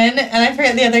 Ryan, and I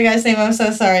forget the other guy's name. I'm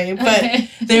so sorry, but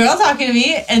they were all talking to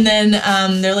me, and then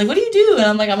they're like, "What do you do?" And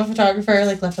I'm like, "I'm a photographer."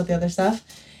 Like left out the other stuff,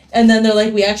 and then they're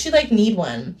like, "We actually like need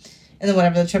one." And then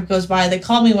whenever the trip goes by, they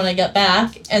call me when I get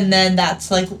back. And then that's,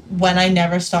 like, when I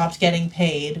never stopped getting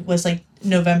paid was, like,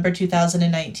 November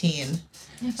 2019.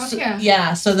 Yeah, fuck yeah.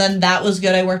 Yeah, so then that was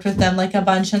good. I worked with them, like, a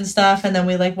bunch and stuff. And then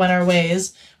we, like, went our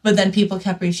ways. But then people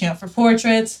kept reaching out for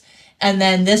portraits. And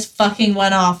then this fucking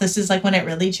went off. This is, like, when it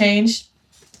really changed.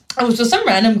 I was with some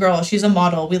random girl. She's a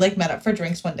model. We, like, met up for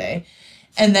drinks one day.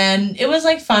 And then it was,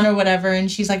 like, fun or whatever. And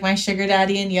she's, like, my sugar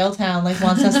daddy in Yaletown, like,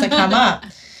 wants us to come up.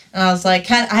 And I was like,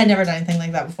 I had never done anything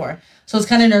like that before. So I was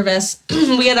kind of nervous.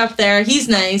 We get up there. He's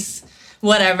nice.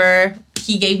 Whatever.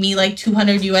 He gave me like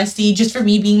 $200 USD just for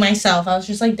me being myself. I was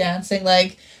just like dancing,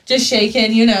 like just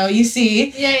shaking, you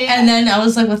see. Yeah. And then I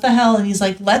was like, what the hell? And he's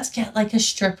like, let's get like a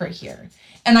stripper here.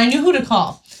 And I knew who to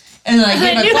call. And then I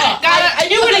gave a call. I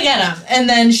knew who to get him. And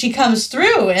then she comes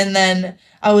through. And then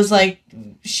I was like,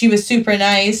 she was super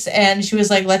nice. And she was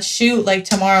like, let's shoot like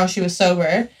tomorrow. She was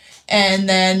sober. And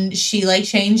then she, like,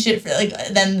 changed it for, like,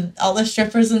 then all the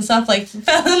strippers and stuff, like,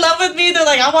 fell in love with me. They're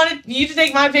like, I wanted you to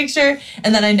take my picture.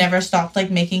 And then I never stopped,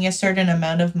 like, making a certain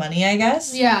amount of money, I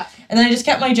guess. Yeah. And then I just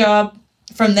kept my job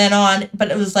from then on.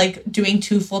 But it was, like, doing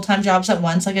 2 full-time jobs at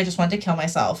once. Like, I just wanted to kill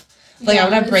myself. Like, I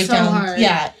would have breakdowns. So hard.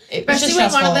 Yeah. Especially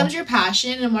when one of them's your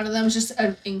passion and one of them's just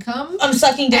an income. I'm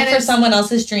sucking dick for someone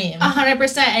else's dream.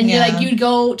 100%. And you'd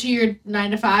go to your 9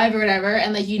 to 5 or whatever,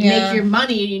 and, like, you'd make your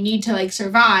money, and you need to, like,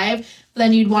 survive. But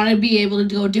then you'd want to be able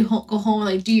to go home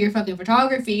and, like, do your fucking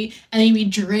photography, and then you'd be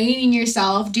draining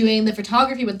yourself doing the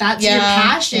photography, but that's your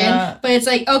passion. Yeah. But it's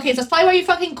like, okay, so that's probably why you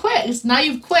fucking quit. It's now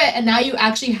you've quit, and now you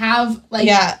actually have, like,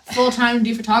 full time to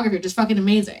do photography, which is fucking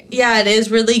amazing. Yeah, it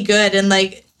is really good. And,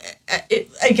 like,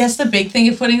 I guess the big thing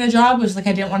of quitting the job was, like,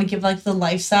 I didn't want to give, like, the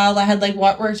lifestyle I had, like,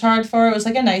 worked hard for. It was,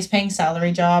 like, a nice paying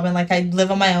salary job, and, like, I live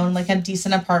on my own, like, a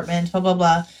decent apartment, blah, blah,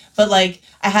 blah. But, like,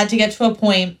 I had to get to a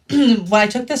point when I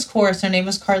took this course. Her name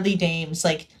was Carly Dames,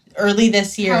 like, early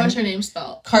this year. How was her name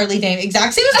spelled? Carly Dames.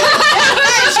 Exact same as mine.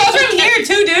 She's from here,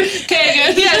 too, dude.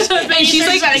 Okay, good. Yeah, so and she's,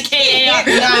 like, a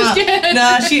K-A-R.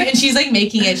 No, she's, like,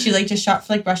 making it. She, like, just shot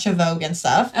for, like, Russia Vogue and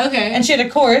stuff. Okay. And she had a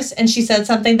course, and she said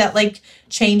something that, like,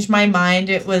 changed my mind.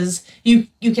 It was, you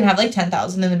can have, like,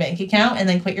 $10,000 in the bank account and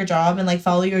then quit your job and, like,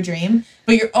 follow your dream.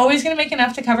 But you're always going to make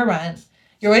enough to cover rent.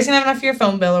 You're always going to have enough for your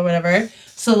phone bill or whatever.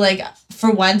 So, like, for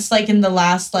once, like, in the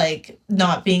last, like,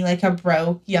 not being, like, a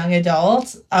broke young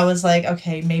adult, I was like,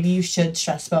 okay, maybe you should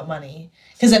stress about money.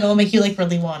 Because then it will make you, like,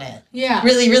 really want it. Yeah.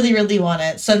 Really, really, really want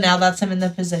it. So now I'm in the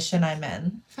position I'm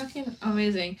in. Fucking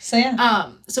amazing. So, yeah.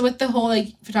 So with the whole, like,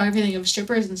 photography thing of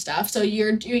strippers and stuff, so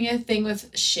you're doing a thing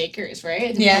with shakers,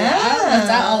 right? Yeah. What's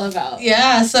that all about?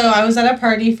 Yeah, so I was at a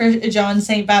party for John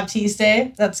St. Baptiste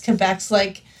Day. That's Quebec's,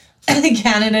 like,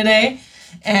 Canada Day.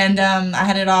 And I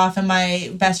had it off, and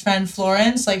my best friend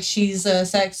Florence, like, she's a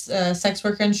sex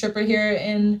worker and stripper here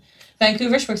in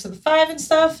Vancouver. She works at the 5 and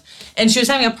stuff. And she was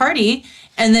having a party,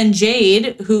 and then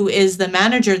Jade, who is the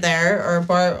manager there, or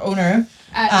bar owner.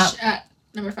 At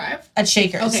number 5? At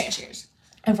Shakers. Okay, at Shakers.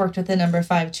 I've worked with the number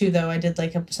 5 too, though. I did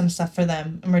like some stuff for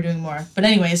them, and we're doing more. But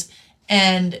anyways,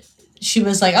 and she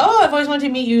was like, "Oh, I've always wanted to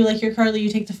meet you. Like, you're Carly. You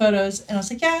take the photos." And I was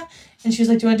like, "Yeah." And she was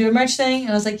like, "Do you want to do a merch thing?" And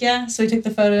I was like, "Yeah." So we took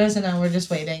the photos, and now we're just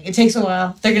waiting. It takes a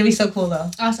while. They're gonna be so cool though.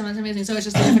 Awesome, that's amazing. So it's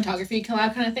just like a photography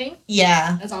collab kind of thing.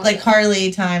 Yeah, that's awesome. Like Carly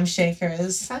times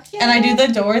Shakers. Fuck yeah. And I do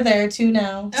the door there too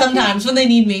now. Okay. Sometimes when they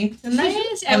need me.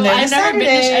 Nice. I've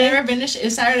never been to.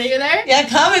 Is Saturday you're there? Yeah,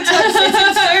 come. It's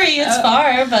Surrey. It's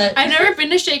far, but I've never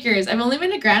been to Shakers. I've only been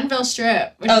to Granville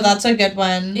Strip. That's a good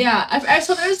one. Yeah, I've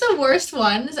told there's the worst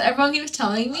ones. Everyone keeps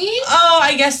telling me. Oh,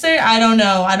 I guess I don't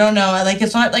know. Like,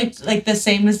 it's not like the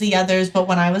same as the others, but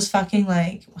when I was fucking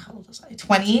like, how old was I?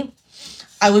 20.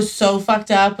 I was so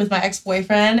fucked up with my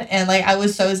ex-boyfriend, and like I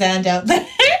was so zanned out there.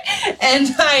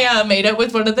 And I made it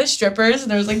with one of the strippers, and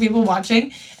there was like people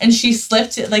watching, and she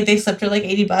slipped, like they slipped her like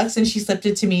 $80, and she slipped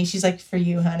it to me. She's like, "For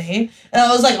you, honey." And I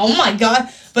was like, "Oh my God."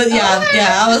 But yeah,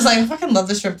 I was like, I fucking love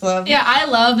the strip club. Yeah, I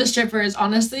love the strippers,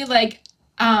 honestly. Like,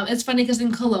 it's funny because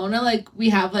in Kelowna, like, we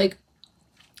have like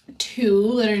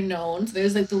 2 that are known. So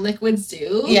there's like the Liquid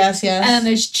Zoo. Yes. And then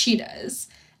there's Cheetahs.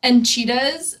 And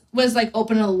Cheetahs was like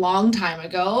open a long time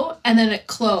ago, and then it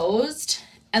closed,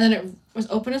 and then it was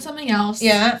open as something else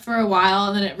for a while,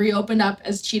 and then it reopened up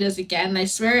as Cheetahs again. And I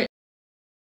swear,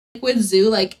 Liquid Zoo,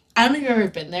 like, I don't know if you've ever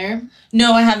been there.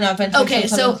 No, I have not been to Okay,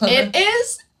 so it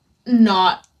is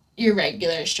not your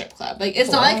regular strip club. Like,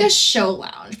 it's not like a show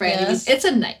lounge, right? Yes. It's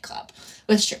a nightclub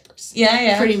with strippers.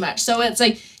 Yeah. Pretty much. So it's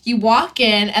like, you walk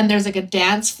in, and there's like a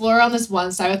dance floor on this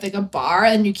one side with like a bar,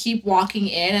 and you keep walking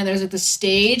in, and there's like the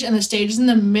stage, and the stage is in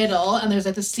the middle, and there's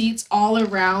like the seats all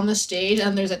around the stage,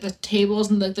 and there's like the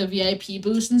tables and like the VIP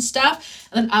booths and stuff,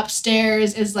 and then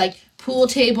upstairs is like pool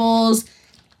tables,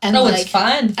 and it's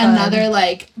fun. Another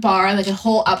like bar, and like a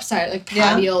whole upside like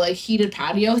patio, like heated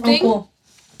patio thing. Oh, cool.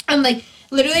 And like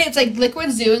literally, it's like Liquid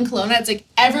Zoo in Kelowna. It's like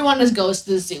everyone just goes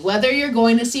to the zoo. Whether you're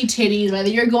going to see titties, whether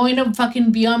you're going to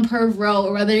fucking be on Perv Row,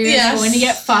 or whether you're just going to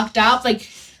get fucked up, like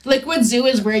Liquid Zoo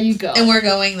is where you go. And we're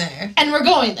going there.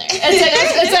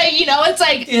 It's like you know, it's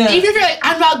like even if you're like,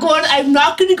 I'm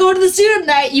not going to go to the zoo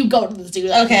tonight, you go to the zoo.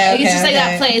 Okay. It's just like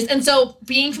that place. And so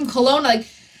being from Kelowna, like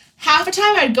half the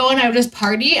time I'd go and I would just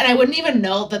party, and I wouldn't even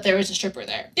know that there was a stripper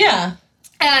there. Yeah.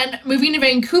 And moving to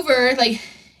Vancouver, like,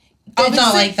 it's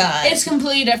not like that. It's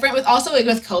completely different with also like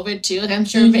with COVID too. Like I'm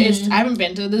sure I haven't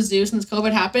been to the zoo since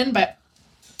COVID happened, but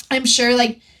I'm sure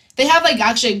like they have like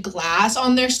actually glass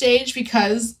on their stage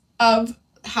because of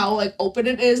how like open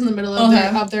it is in the middle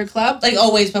of their club. Like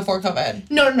always before COVID.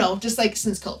 No, just like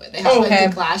since COVID they have like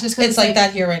the glass. Just it's like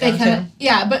that here right now too.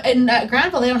 Yeah, but in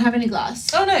Granville they don't have any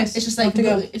glass. Oh, nice. It's just like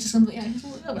it's just completely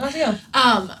but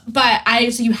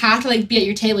so you have to like be at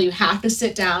your table. You have to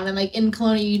sit down, and like in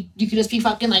Kelowna you could just be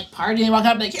fucking like partying and walk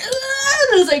up and like and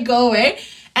just like go away.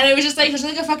 And it was just like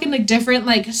a fucking like different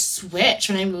like switch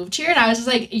when I moved here, and I was just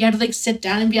like, you have to like sit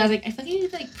down and be. I was like, I fucking need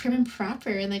to like prim and proper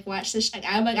and like watch this. Like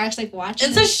I'm like actually like watching.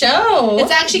 It's a show.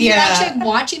 It's actually you're actually like,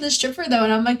 watching the stripper though,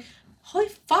 and I'm like, holy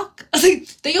fuck! I was like,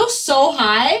 they go so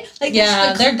high. Like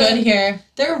they're good here.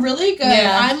 They're really good.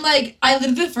 Yeah. I'm like, I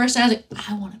lived the first time. I was like,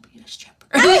 I want to be a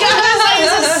stripper. Like, I was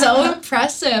like, this is so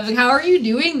impressive. Like, how are you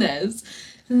doing this?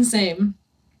 It's insane.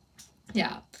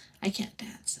 Yeah, I can't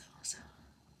dance though.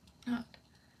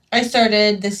 I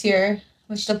started this year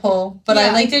with the pole, but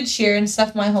I like did cheer and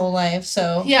stuff my whole life,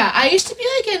 so. Yeah, I used to be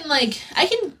like in like, I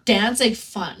can dance like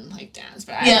fun like dance,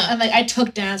 but I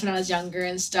took dance when I was younger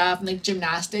and stuff, and like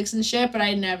gymnastics and shit, but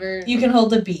I never. You can hold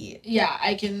the beat. Yeah,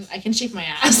 I can shake my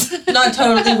ass. Not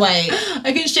totally white.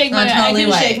 I can shake my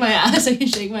ass. I can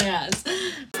shake my ass.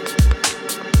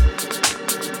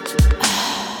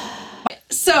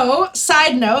 So,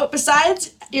 side note,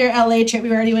 besides your LA trip,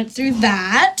 we already went through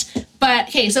that. But,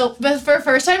 okay, so for the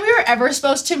first time we were ever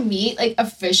supposed to meet, like,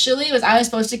 officially, was I was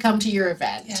supposed to come to your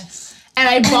event. Yes. And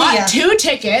I bought 2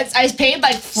 tickets. I paid,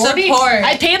 like, 40... Support.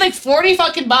 I paid, like, 40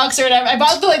 fucking bucks or whatever. I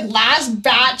bought the, like, last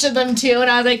batch of them, too. And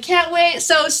I was like, can't wait.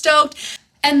 So stoked.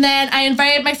 And then I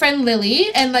invited my friend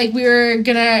Lily. And, like, we were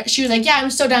gonna... She was like, yeah, I'm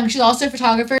so down. She's also a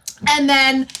photographer. And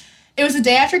then... It was the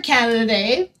day after Canada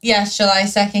Day. Yes, July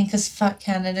 2nd, because fuck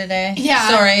Canada Day. Yeah.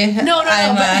 Sorry. No,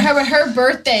 but her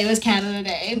birthday was Canada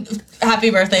Day.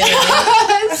 Happy birthday,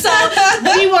 Lily. So,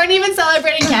 we weren't even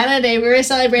celebrating Canada Day. We were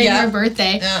celebrating her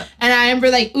birthday. Yeah. And I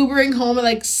remember, like, Ubering home at,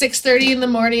 like, 6:30 in the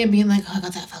morning and being like, oh, I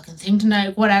got that fucking thing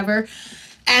tonight, whatever.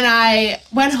 And I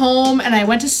went home and I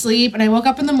went to sleep, and I woke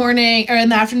up in the morning or in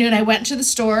the afternoon. I went to the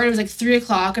store. It was like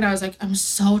 3:00 and I was like, I'm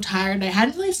so tired. And I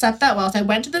hadn't really slept that well. So I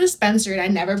went to the dispensary, and I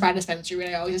never buy dispensary, but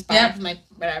I always just buy it from like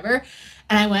whatever.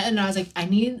 And I went and I was like, I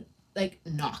need like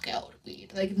knockout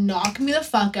weed. Like knock me the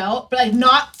fuck out, but like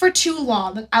not for too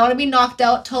long. Like, I want to be knocked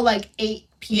out till like 8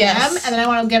 p.m. and then I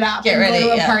want to get up and ready,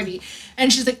 go to a party.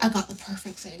 And she's like, I got the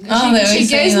perfect thing. She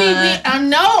gives me weed.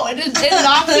 No, it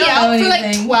knocked me out for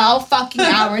like 12 fucking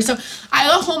hours. So I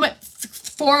got home at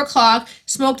 4 o'clock,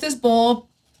 smoked this bowl,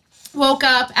 woke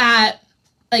up at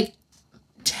like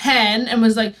 10 and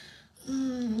was like,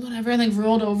 whatever, and like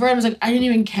rolled over and was like, I didn't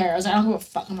even care. I was like, I don't give a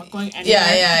fuck, I'm not going anywhere.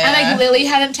 And like Lily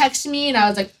hadn't texted me and I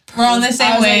was like, we're on the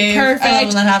same wave. Like, perfect. I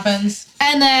love when that happens.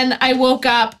 And then I woke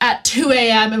up at 2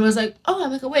 a.m. and was like, oh,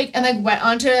 I'm like awake, and like went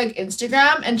onto like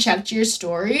Instagram and checked your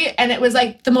story, and it was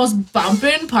like the most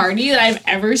bumpin' party that I've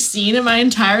ever seen in my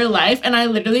entire life, and I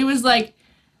literally was like,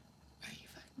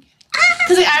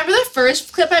 because like, I remember the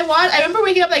first clip I watched. I remember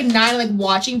waking up like 9 and like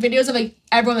watching videos of like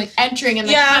everyone like entering and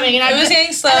like coming. And it was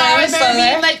getting slower. And I remember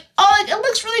being like, oh, like it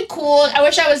looks really cool. I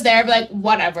wish I was there, but like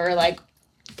whatever. Like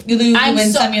I'm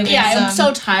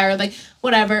so tired. Like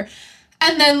whatever.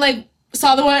 And then like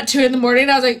saw the one at 2 a.m. and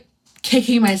I was like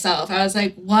kicking myself. I was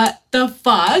like, what the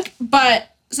fuck?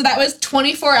 But so that was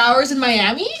 24 hours in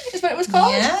Miami is what it was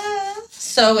called. Yeah.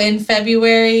 So in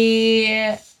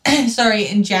February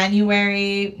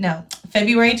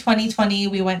 2020,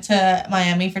 we went to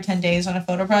Miami for 10 days on a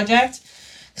photo project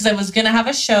because I was going to have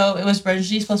a show. It was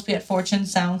originally supposed to be at Fortune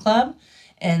Sound Club,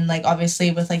 and like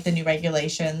obviously with like the new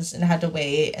regulations and had to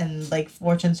wait, and like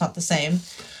Fortune's not the same.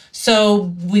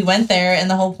 So we went there, and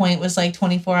the whole point was like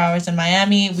 24 hours in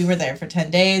Miami. We were there for 10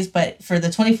 days, but for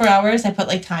the 24 hours, I put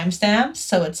like timestamps.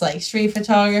 So it's like street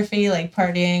photography, like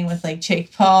partying with like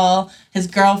Jake Paul, his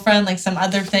girlfriend, like some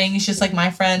other things, just like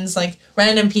my friends, like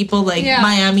random people, like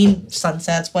Miami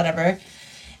sunsets, whatever.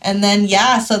 And then,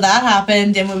 so that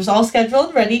happened, and it was all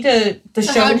scheduled, ready to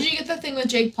show. How did you get the thing with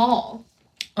Jake Paul?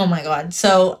 Oh my God.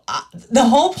 So the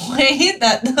whole point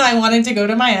that I wanted to go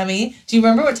to Miami, do you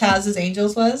remember what Taz's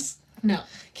Angels was? No.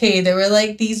 Okay, there were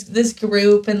like this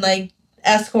group and like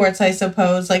escorts, I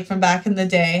suppose, like from back in the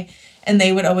day, and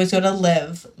they would always go to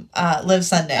Live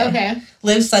Sunday. Okay.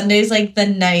 Live Sunday's like the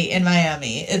night in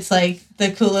Miami. It's like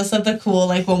the coolest of the cool.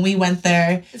 Like when we went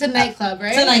there. It's a nightclub,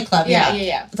 right? It's a nightclub,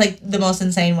 yeah. It's like the most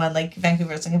insane one, like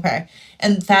Vancouver doesn't compare.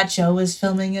 And Fat Joe was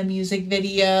filming a music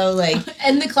video, like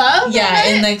in the club. Yeah,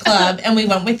 in the club, and we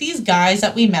went with these guys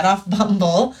that we met off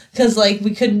Bumble because like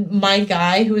we couldn't. My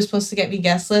guy who was supposed to get me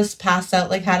guest list passed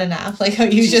out, like had a nap, like how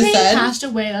you just said. He passed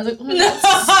away. And I was like, oh my God,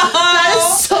 that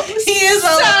is so he is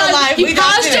alive. He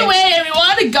passed away, and we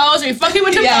wanted to go, so we fucking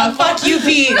went to Bumble. Fuck you,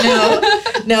 Pete.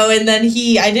 No, and then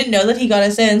I didn't know that he got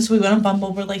us in, so we went on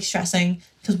Bumble. We're like stressing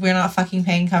because we're not fucking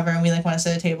paying cover, and we like want to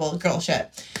sit at a table, girl shit.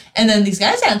 And then these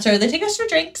guys answer, they take us for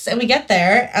drinks, and we get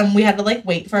there, and we had to like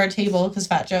wait for our table because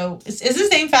Fat Joe is his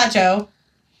name Fat Joe,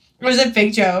 or is it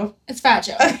Big Joe? It's Fat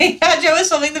Joe. Okay, Fat Joe is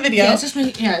filming the video. Yeah, it's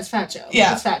Fat Joe.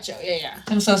 Yeah, it's Fat Joe. Yeah.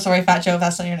 I'm so sorry, Fat Joe, if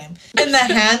that's not your name. And the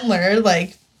handler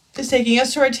like is taking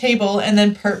us to our table, and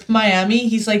then Perp Miami,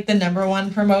 he's like the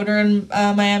 #1 promoter in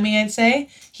Miami, I'd say.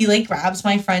 He like grabs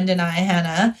my friend and I,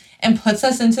 Hannah, and puts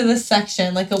us into this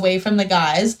section like away from the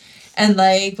guys, and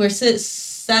like we're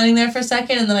standing there for a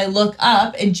second, and then I look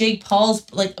up and Jake Paul's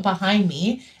like behind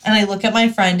me, and I look at my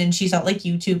friend and she's not like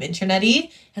YouTube internet-y,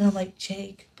 and I'm like,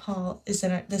 Jake Paul is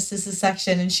in this is the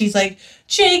section, and she's like,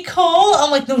 J. Cole.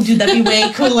 I'm like, no, dude, that'd be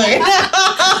way cooler.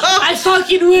 I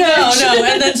fucking wish. No.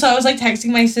 And then so I was like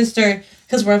texting my sister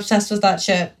because we're obsessed with that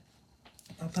shit.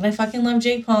 Not that I fucking love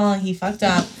Jake Paul. He fucked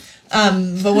up.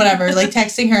 But whatever, like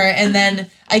texting her, and then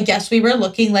I guess we were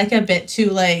looking like a bit too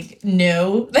like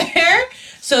new there.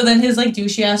 So then his like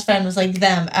douchey ass friend was like,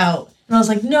 them out. And I was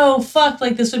like, no, fuck,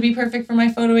 like this would be perfect for my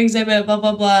photo exhibit, blah,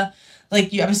 blah, blah.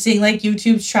 Like, I'm seeing, like,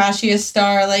 YouTube's trashiest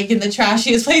star, like, in the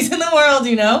trashiest place in the world,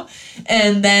 you know?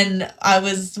 And then I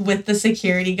was with the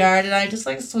security guard, and I just,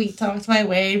 like, sweet-talked my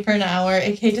way for an hour.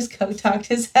 AK just coke-talked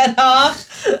his head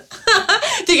off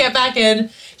to get back in.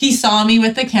 He saw me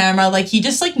with the camera. Like, he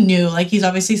just, like, knew. Like, he's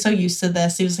obviously so used to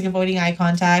this. He was, like, avoiding eye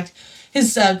contact.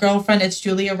 His girlfriend, it's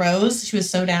Julia Rose. She was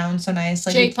so down, so nice.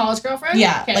 Like, Jake Paul's girlfriend?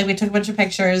 Yeah. Okay. Like, we took a bunch of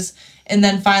pictures, and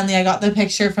then finally I got the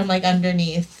picture from, like,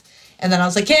 underneath. And then I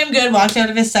was like, okay, I'm good. Walked out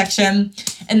of his section.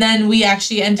 And then we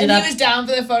actually ended up... And he was down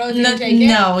for the photo to take it?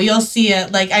 No, you'll see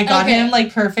it. Like, I got him,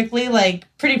 like, perfectly, like,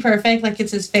 pretty perfect. Like,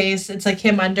 it's his face. It's, like,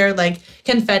 him under, like,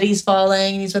 confetti's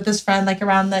falling. And he's with his friend, like,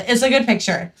 around the... It's a good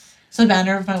picture. It's a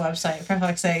banner of my website, for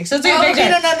fuck's sake. So it's a good picture.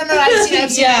 Okay, no. I've seen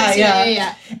it.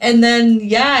 Yeah. And then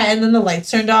the lights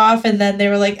turned off. And then they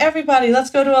were like, everybody, let's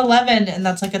go to 11. And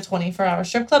that's, like, a 24-hour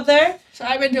strip club there. So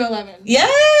I've been to 11. Yeah.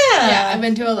 Yeah, I've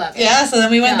been to 11. Yeah, so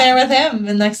then we went there with him.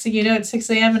 And next thing you know, it's 6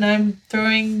 a.m. and I'm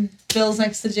throwing bills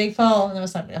next to Jake Paul. And it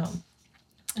was time to go home.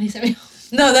 And he sent me home.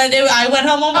 No, I went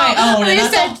home on my own.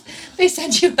 They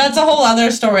sent you. That's a whole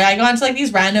other story. I got into like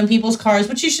these random people's cars,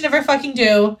 which you should never fucking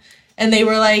do. And they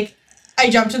were like, I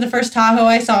jumped in the first Tahoe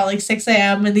I saw at like 6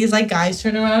 a.m. and these like guys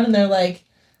turned around and they're like,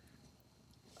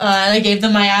 and I gave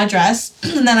them my address.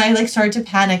 And then I like started to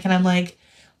panic and I'm like,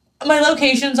 my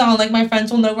location's on, like my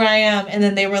friends will know where I am. And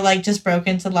then they were like just broke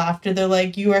into laughter. They're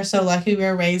like, you are so lucky we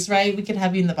were raised right. We could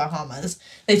have you in the Bahamas.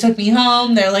 They took me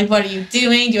home. They're like, what are you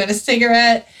doing? Do you want a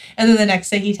cigarette? And then the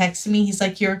next day he texted me. He's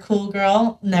like, you're a cool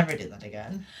girl. Never do that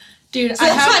again. Dude, so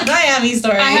that's my Miami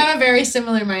story. I have a very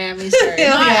similar Miami story.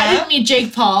 I didn't meet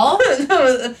Jake Paul.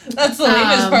 No, that's the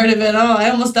lamest part of it. Oh, I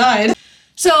almost died.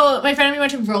 So my friend and me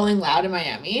went to Rolling Loud in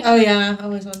Miami. Oh yeah, I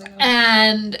always wanted to go.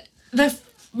 And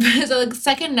so the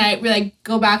second night we like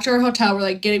go back to our hotel. We're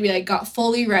like we got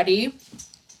fully ready,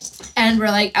 and we're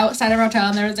like outside our hotel,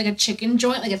 and there was like a chicken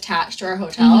joint like attached to our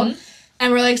hotel,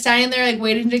 and we're like standing there like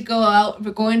waiting to go out.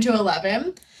 We're going to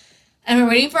 11. And we're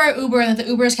waiting for our Uber, and the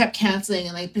Ubers kept canceling,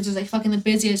 and like this was like fucking the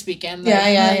busiest weekend. Like,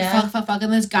 yeah. Fuck.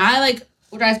 And this guy like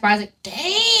drives by, is like,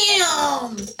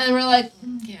 damn, and we're like,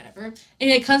 yeah, whatever. And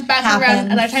he like, comes back around,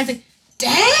 and our time's like,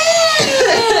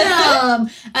 damn,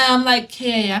 and I'm like,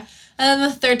 yeah. And then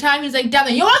the third time he's like, damn,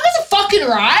 you want to get a fucking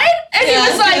ride? And he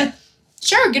was like,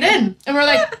 sure, get in. And we're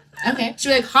like, okay.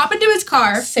 So we like hop into his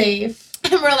car, safe,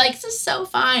 and we're like, this is so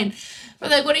fine. We're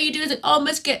like, what do you do? He's like, oh,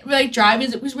 we're like driving.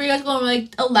 He's like, where you guys going? We're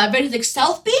like, 11. He's like,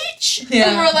 South Beach? Yeah.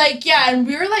 And we're like, yeah. And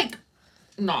we were like,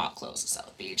 not close to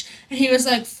South Beach. And he was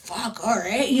like, fuck, all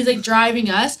right. He's like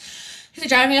driving us. And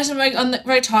we're like,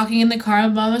 we're like talking in the car.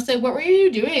 And mom was like, what were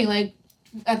you doing? Like,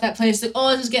 at that place? Like, oh,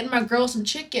 I was just getting my girl some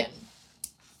chicken.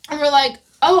 And we're like,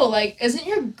 oh, like, isn't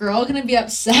your girl gonna be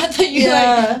upset that you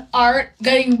like aren't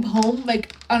getting home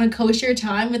like on a kosher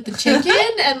time with the chicken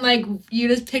and like you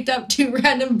just picked up two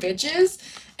random bitches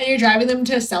and you're driving them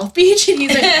to South Beach? And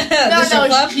he's like,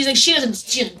 no, he's like, she doesn't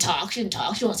talk, she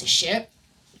won't say shit.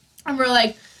 And we're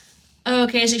like,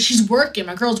 okay, so she's working,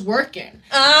 my girl's working.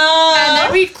 And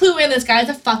then we clue in, this guy's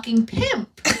a fucking pimp.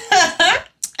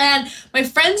 And my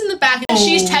friend's in the back and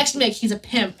she's texting me like, he's a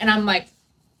pimp, and I'm like,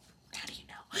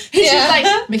 and she's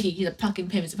like, Mickey, he's a fucking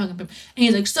pimp. And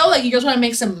he's like, so, like, you guys want to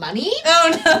make some money?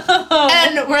 Oh, no.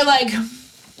 And we're like,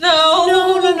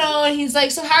 no. And he's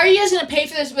like, so how are you guys going to pay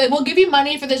for this? We're like, we'll give you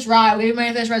money for this ride. We'll give you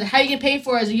money for this ride. How are you going to pay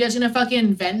for it? Are you guys going to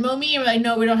fucking Venmo me? And we're like,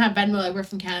 no, we don't have Venmo. Like, we're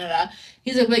from Canada.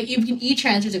 He's like, you can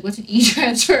e-transfer. He's like, what's an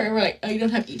e-transfer? And we're like, oh, you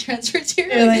don't have e-transfers here?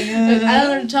 Like, I don't know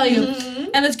what to tell you.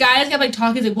 And this guy kept, like,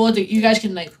 talking. He's like, well, you guys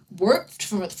can, like, work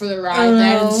for the ride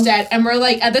then instead. And we're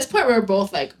like, at this point, we're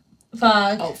both like,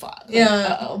 fuck. Oh, fuck.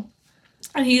 Yeah. Uh-oh.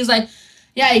 And he's like,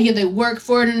 yeah, you can, like, work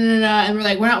for it, and we're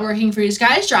like, we're not working for you. This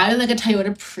guy's driving, like, a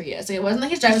Toyota Prius. Like, it wasn't like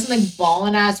he's driving some, like,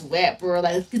 ballin'-ass whip. We're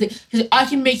like, he's like, I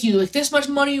can make you, like, this much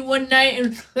money one night.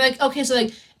 And we're like, okay, so,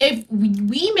 like, if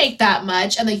we make that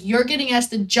much, and, like, you're getting us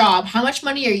the job, how much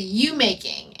money are you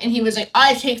making? And he was like,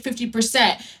 I take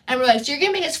 50%. And we're like, so you're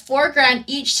gonna make us $4,000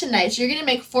 each tonight. So you're gonna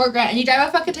make $4,000, and you drive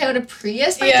a fucking Toyota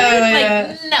Prius? Like,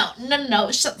 no.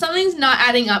 Something's not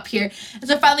adding up here. And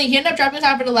so finally, he ended up dropping us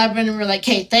off at 11, and we're like,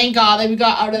 hey, thank God that we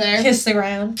got out of there. Kiss the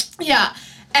ground. Yeah.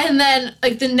 And then,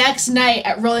 like, the next night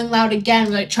at Rolling Loud again,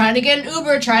 we're, like, trying to get an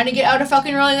Uber, trying to get out of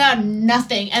fucking Rolling Loud,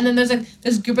 nothing. And then there's, like,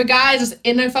 this group of guys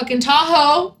in a fucking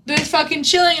Tahoe, they're fucking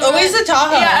chilling. Always a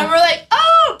Tahoe. Yeah, and we're like,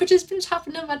 oh, bitches been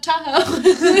hopping in my Tahoe.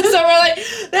 So we're like,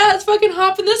 yeah, let's fucking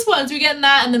hop in this one. So we get in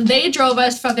that, and then they drove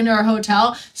us fucking to our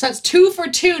hotel. So that's 2 for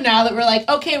 2 now that we're like,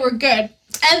 okay, we're good.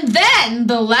 And then,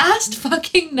 the last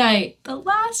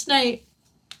night,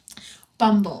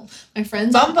 Bumble. My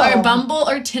friend's Bumble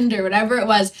or Tinder, whatever it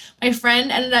was. My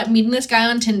friend ended up meeting this guy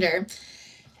on Tinder,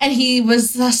 and he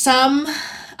was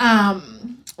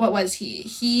what was he?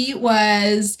 He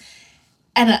was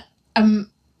like a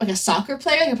soccer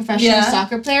player, like a professional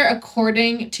soccer player,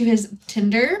 according to his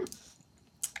Tinder.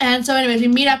 And so anyways, we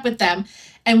meet up with them,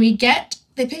 and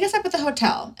they pick us up at the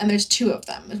hotel, and there's 2 of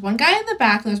them. There's one guy in the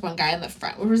back, and there's one guy in the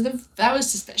front. That was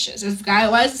suspicious. There's a guy,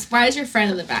 why is your friend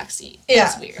in the back seat? Yeah.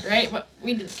 That's weird, right? But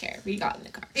we didn't care. We got in the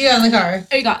car. You got in the car.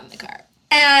 We got in the car.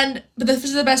 But this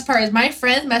is the best part, is my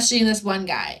friend's messaging this one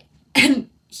guy, and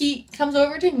he comes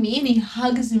over to me, and he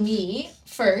hugs me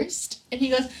first, and he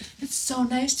goes, it's so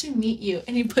nice to meet you,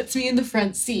 and he puts me in the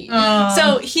front seat.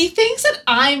 So he thinks that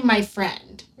I'm my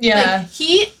friend. Yeah.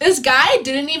 Like, this guy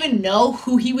didn't even know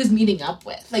who he was meeting up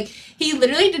with. Like, he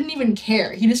literally didn't even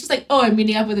care. He just was like, oh, I'm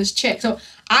meeting up with this chick. So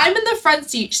I'm in the front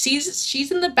seat,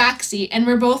 she's in the back seat, and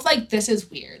we're both like, this is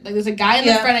weird. Like, there's a guy in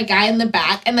the front, a guy in the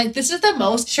back, and like, this is the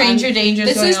most stranger danger.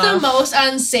 This is the most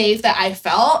unsafe that I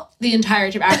felt the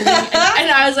entire trip after being, and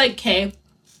I was like, okay.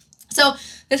 So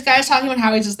this guy's talking about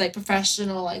how he's just like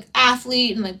professional like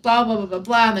athlete and like blah blah blah blah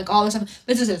blah and like all this stuff.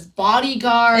 This is his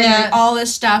bodyguard and like, all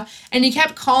this stuff. And he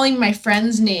kept calling my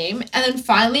friend's name, and then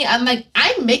finally I'm like,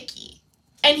 I'm Mickey,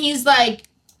 and he's like,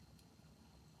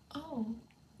 oh,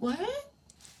 what?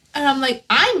 And I'm like,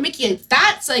 I'm Mickey. Like,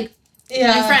 that's like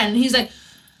my friend. And he's like,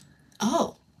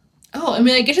 oh. And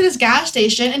we like get to this gas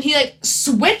station, and he like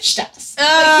switched us.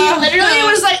 Like, he literally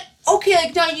was like, okay,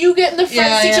 like now you get in the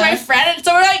front seat to my friend, and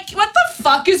so we're like, what the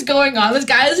fuck is going on? This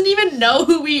guy doesn't even know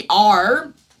who we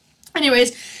are.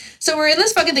 Anyways, so we're in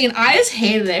this fucking thing, and I just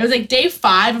hated it. It was like day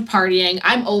 5 of partying.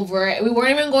 I'm over it. We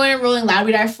weren't even going to Rolling Loud.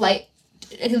 We had our flight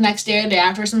the next day or the day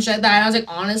after or some shit like that. And I was like,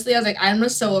 honestly, I'm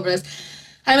just so over this.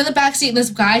 I'm in the back seat, and this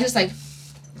guy just like,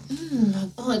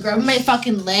 like grabbing my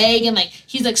fucking leg, and like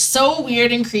he's like so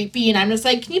weird and creepy, and I'm just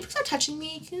like, can you please stop touching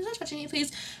me? Can you stop touching me,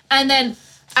 please? And then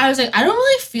I was like, I don't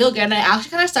really feel good, and I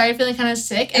actually kind of started feeling kind of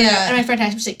sick, and my friend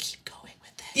texted me, like, keep going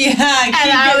with it. Yeah,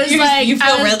 and I was like, you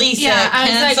feel really sick. Yeah,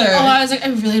 I was like, I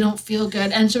really don't feel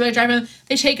good. And so we drive in.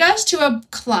 They take us to a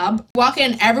club, walk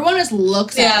in, everyone just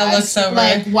looks at us. Looks over.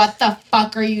 Like, what the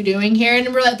fuck are you doing here?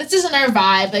 And we're like, this isn't our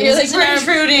vibe. Like, we're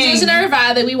intruding. This isn't our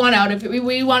vibe. Like, we want out of it.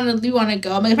 We want to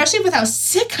go. I'm like, especially with how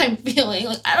sick I'm feeling.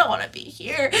 Like, I don't want to be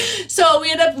here. So we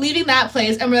end up leaving that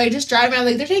place, and we're like just driving around.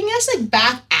 Like, they're taking us like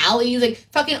back alleys, like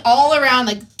fucking all around,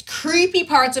 like creepy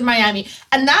parts of Miami.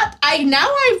 And that I've now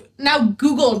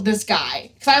Googled this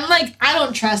guy, because I'm like, I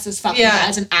don't trust this fucking guy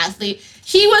as an athlete.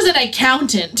 He was an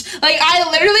accountant. Like, I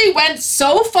literally went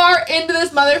so far into this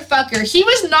motherfucker. He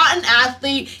was not an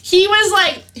athlete. He was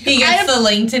like... He gets the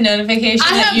LinkedIn notification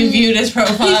that you viewed his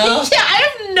profile. Yeah, I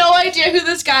have no idea who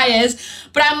this guy is.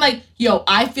 But I'm like, yo,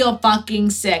 I feel fucking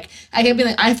sick. I kept being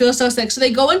like, I feel so sick. So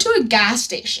they go into a gas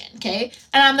station, okay?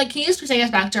 And I'm like, can you just please take us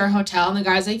back to our hotel? And the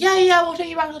guy's like, yeah, we'll take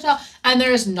you back to the hotel. And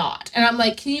there's not. And I'm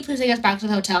like, can you please take us back to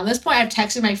the hotel? At this point, I've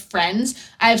texted my friends.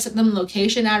 I've sent them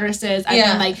location addresses. I've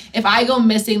been like, if I go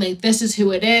missing, like, this is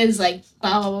who it is. Like,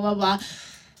 blah, blah, blah, blah, blah.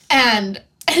 And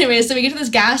anyway, so we get to this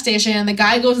gas station, and the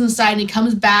guy goes inside, and he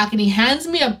comes back, and he hands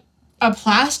me a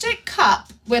plastic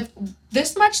cup with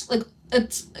this much, like,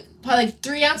 it's probably like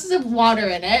 3 ounces of water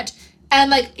in it, and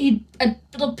like a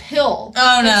little pill.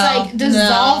 Oh no! It's like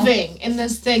dissolving in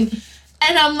this thing,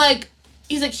 and I'm like,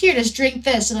 he's like, here, just drink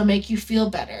this, it'll make you feel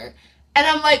better. And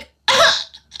I'm like,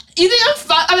 you think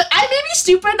I may be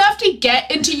stupid enough to get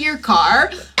into your car,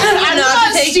 and I'm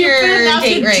not take stupid your enough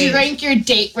date to rape. drink your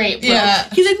date rape. Bro. Yeah.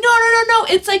 He's like, no,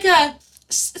 it's like a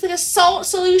salt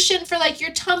solution for like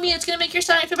your tummy. It's gonna make your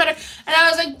stomach feel better. And I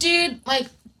was like, dude, like,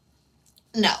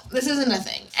 no, this isn't a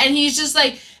thing. And he's just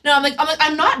like, no,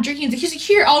 I'm not drinking. He's like,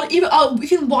 here, you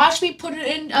can watch me put it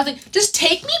in. I was like, just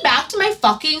take me back to my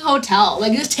fucking hotel.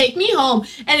 Like, just take me home.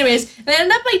 Anyways, they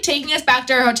ended up like taking us back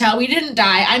to our hotel. We didn't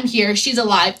die. I'm here. She's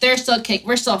alive. They're still kicked.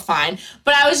 We're still fine.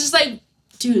 But I was just like,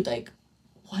 dude, like,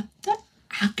 what the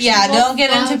actual don't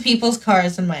get into people's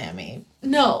cars in Miami.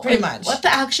 No. Pretty like, much. What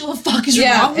the actual fuck is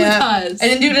wrong with us? I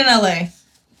didn't do it in LA.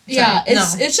 Yeah,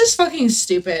 it's just fucking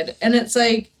stupid. And it's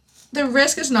like, the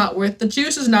risk is not worth, the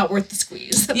juice is not worth the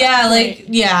squeeze. Yeah, like,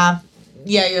 yeah,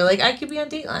 you're like, I could be on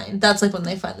Dateline. That's like when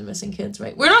they find the missing kids,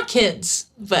 right? We're not kids,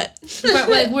 but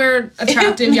like, we're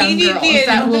attractive young girls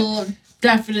that will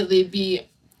definitely be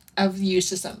of use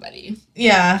to somebody.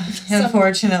 Yeah,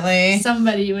 unfortunately.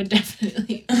 Somebody would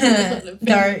definitely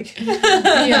dark.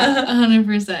 Yeah,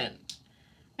 100%.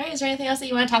 Alright, is there anything else that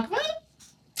you want to talk about?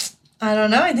 I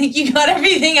don't know. I think you got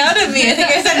everything out of me. I think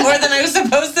I said more than I was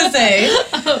supposed to say.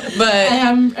 But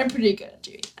I'm pretty good at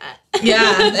doing that.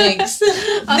 Yeah, thanks.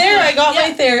 Awesome. There, I got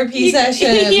my therapy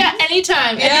session. Yeah,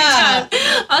 anytime.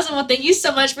 Awesome. Well, thank you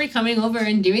so much for coming over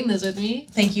and doing this with me.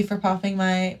 Thank you for popping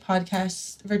my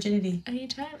podcast virginity.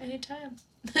 Anytime.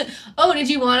 Oh,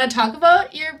 did you want to talk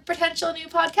about your potential new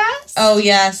podcast? Oh,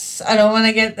 yes. I don't want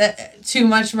to get that too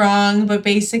much wrong, but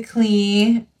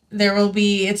basically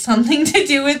it's something to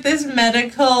do with this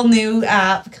medical new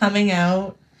app coming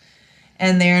out,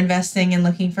 and they're investing in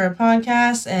looking for a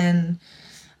podcast, and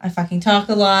I fucking talk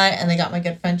a lot, and they got my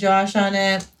good friend Josh on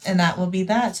it, and that will be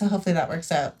that. So hopefully that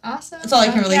works out. Awesome. That's all I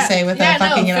can really say without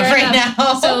fucking it up right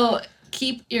now. So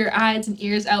keep your eyes and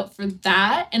ears out for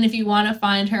that. And if you want to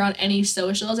find her on any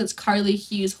socials, it's Carly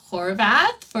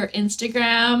Hughes-Horvath for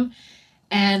Instagram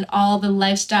and all the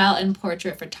lifestyle and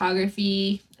portrait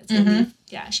photography.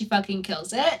 Yeah, she fucking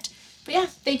kills it. But yeah,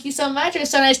 thank you so much. It was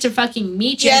so nice to fucking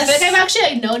meet you. Yes. I feel like I've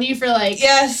actually known you for like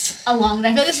a long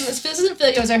time. I feel like this doesn't feel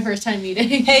like it was our first time meeting.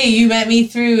 Hey, you met me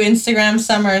through Instagram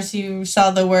Summer, so you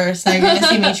saw the worst. Now you're going to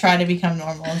see me try to become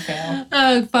normal and fail.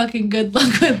 Oh, fucking good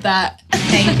luck with that.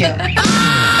 Thank you.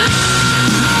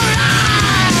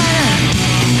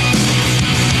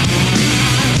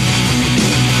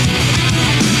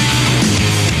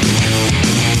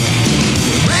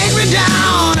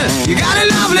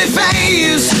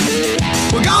 face.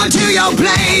 We're going to your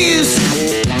place,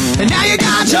 and now you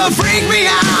got to freak me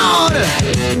out.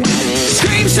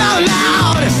 Scream so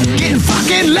loud, getting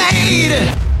fucking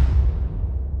laid.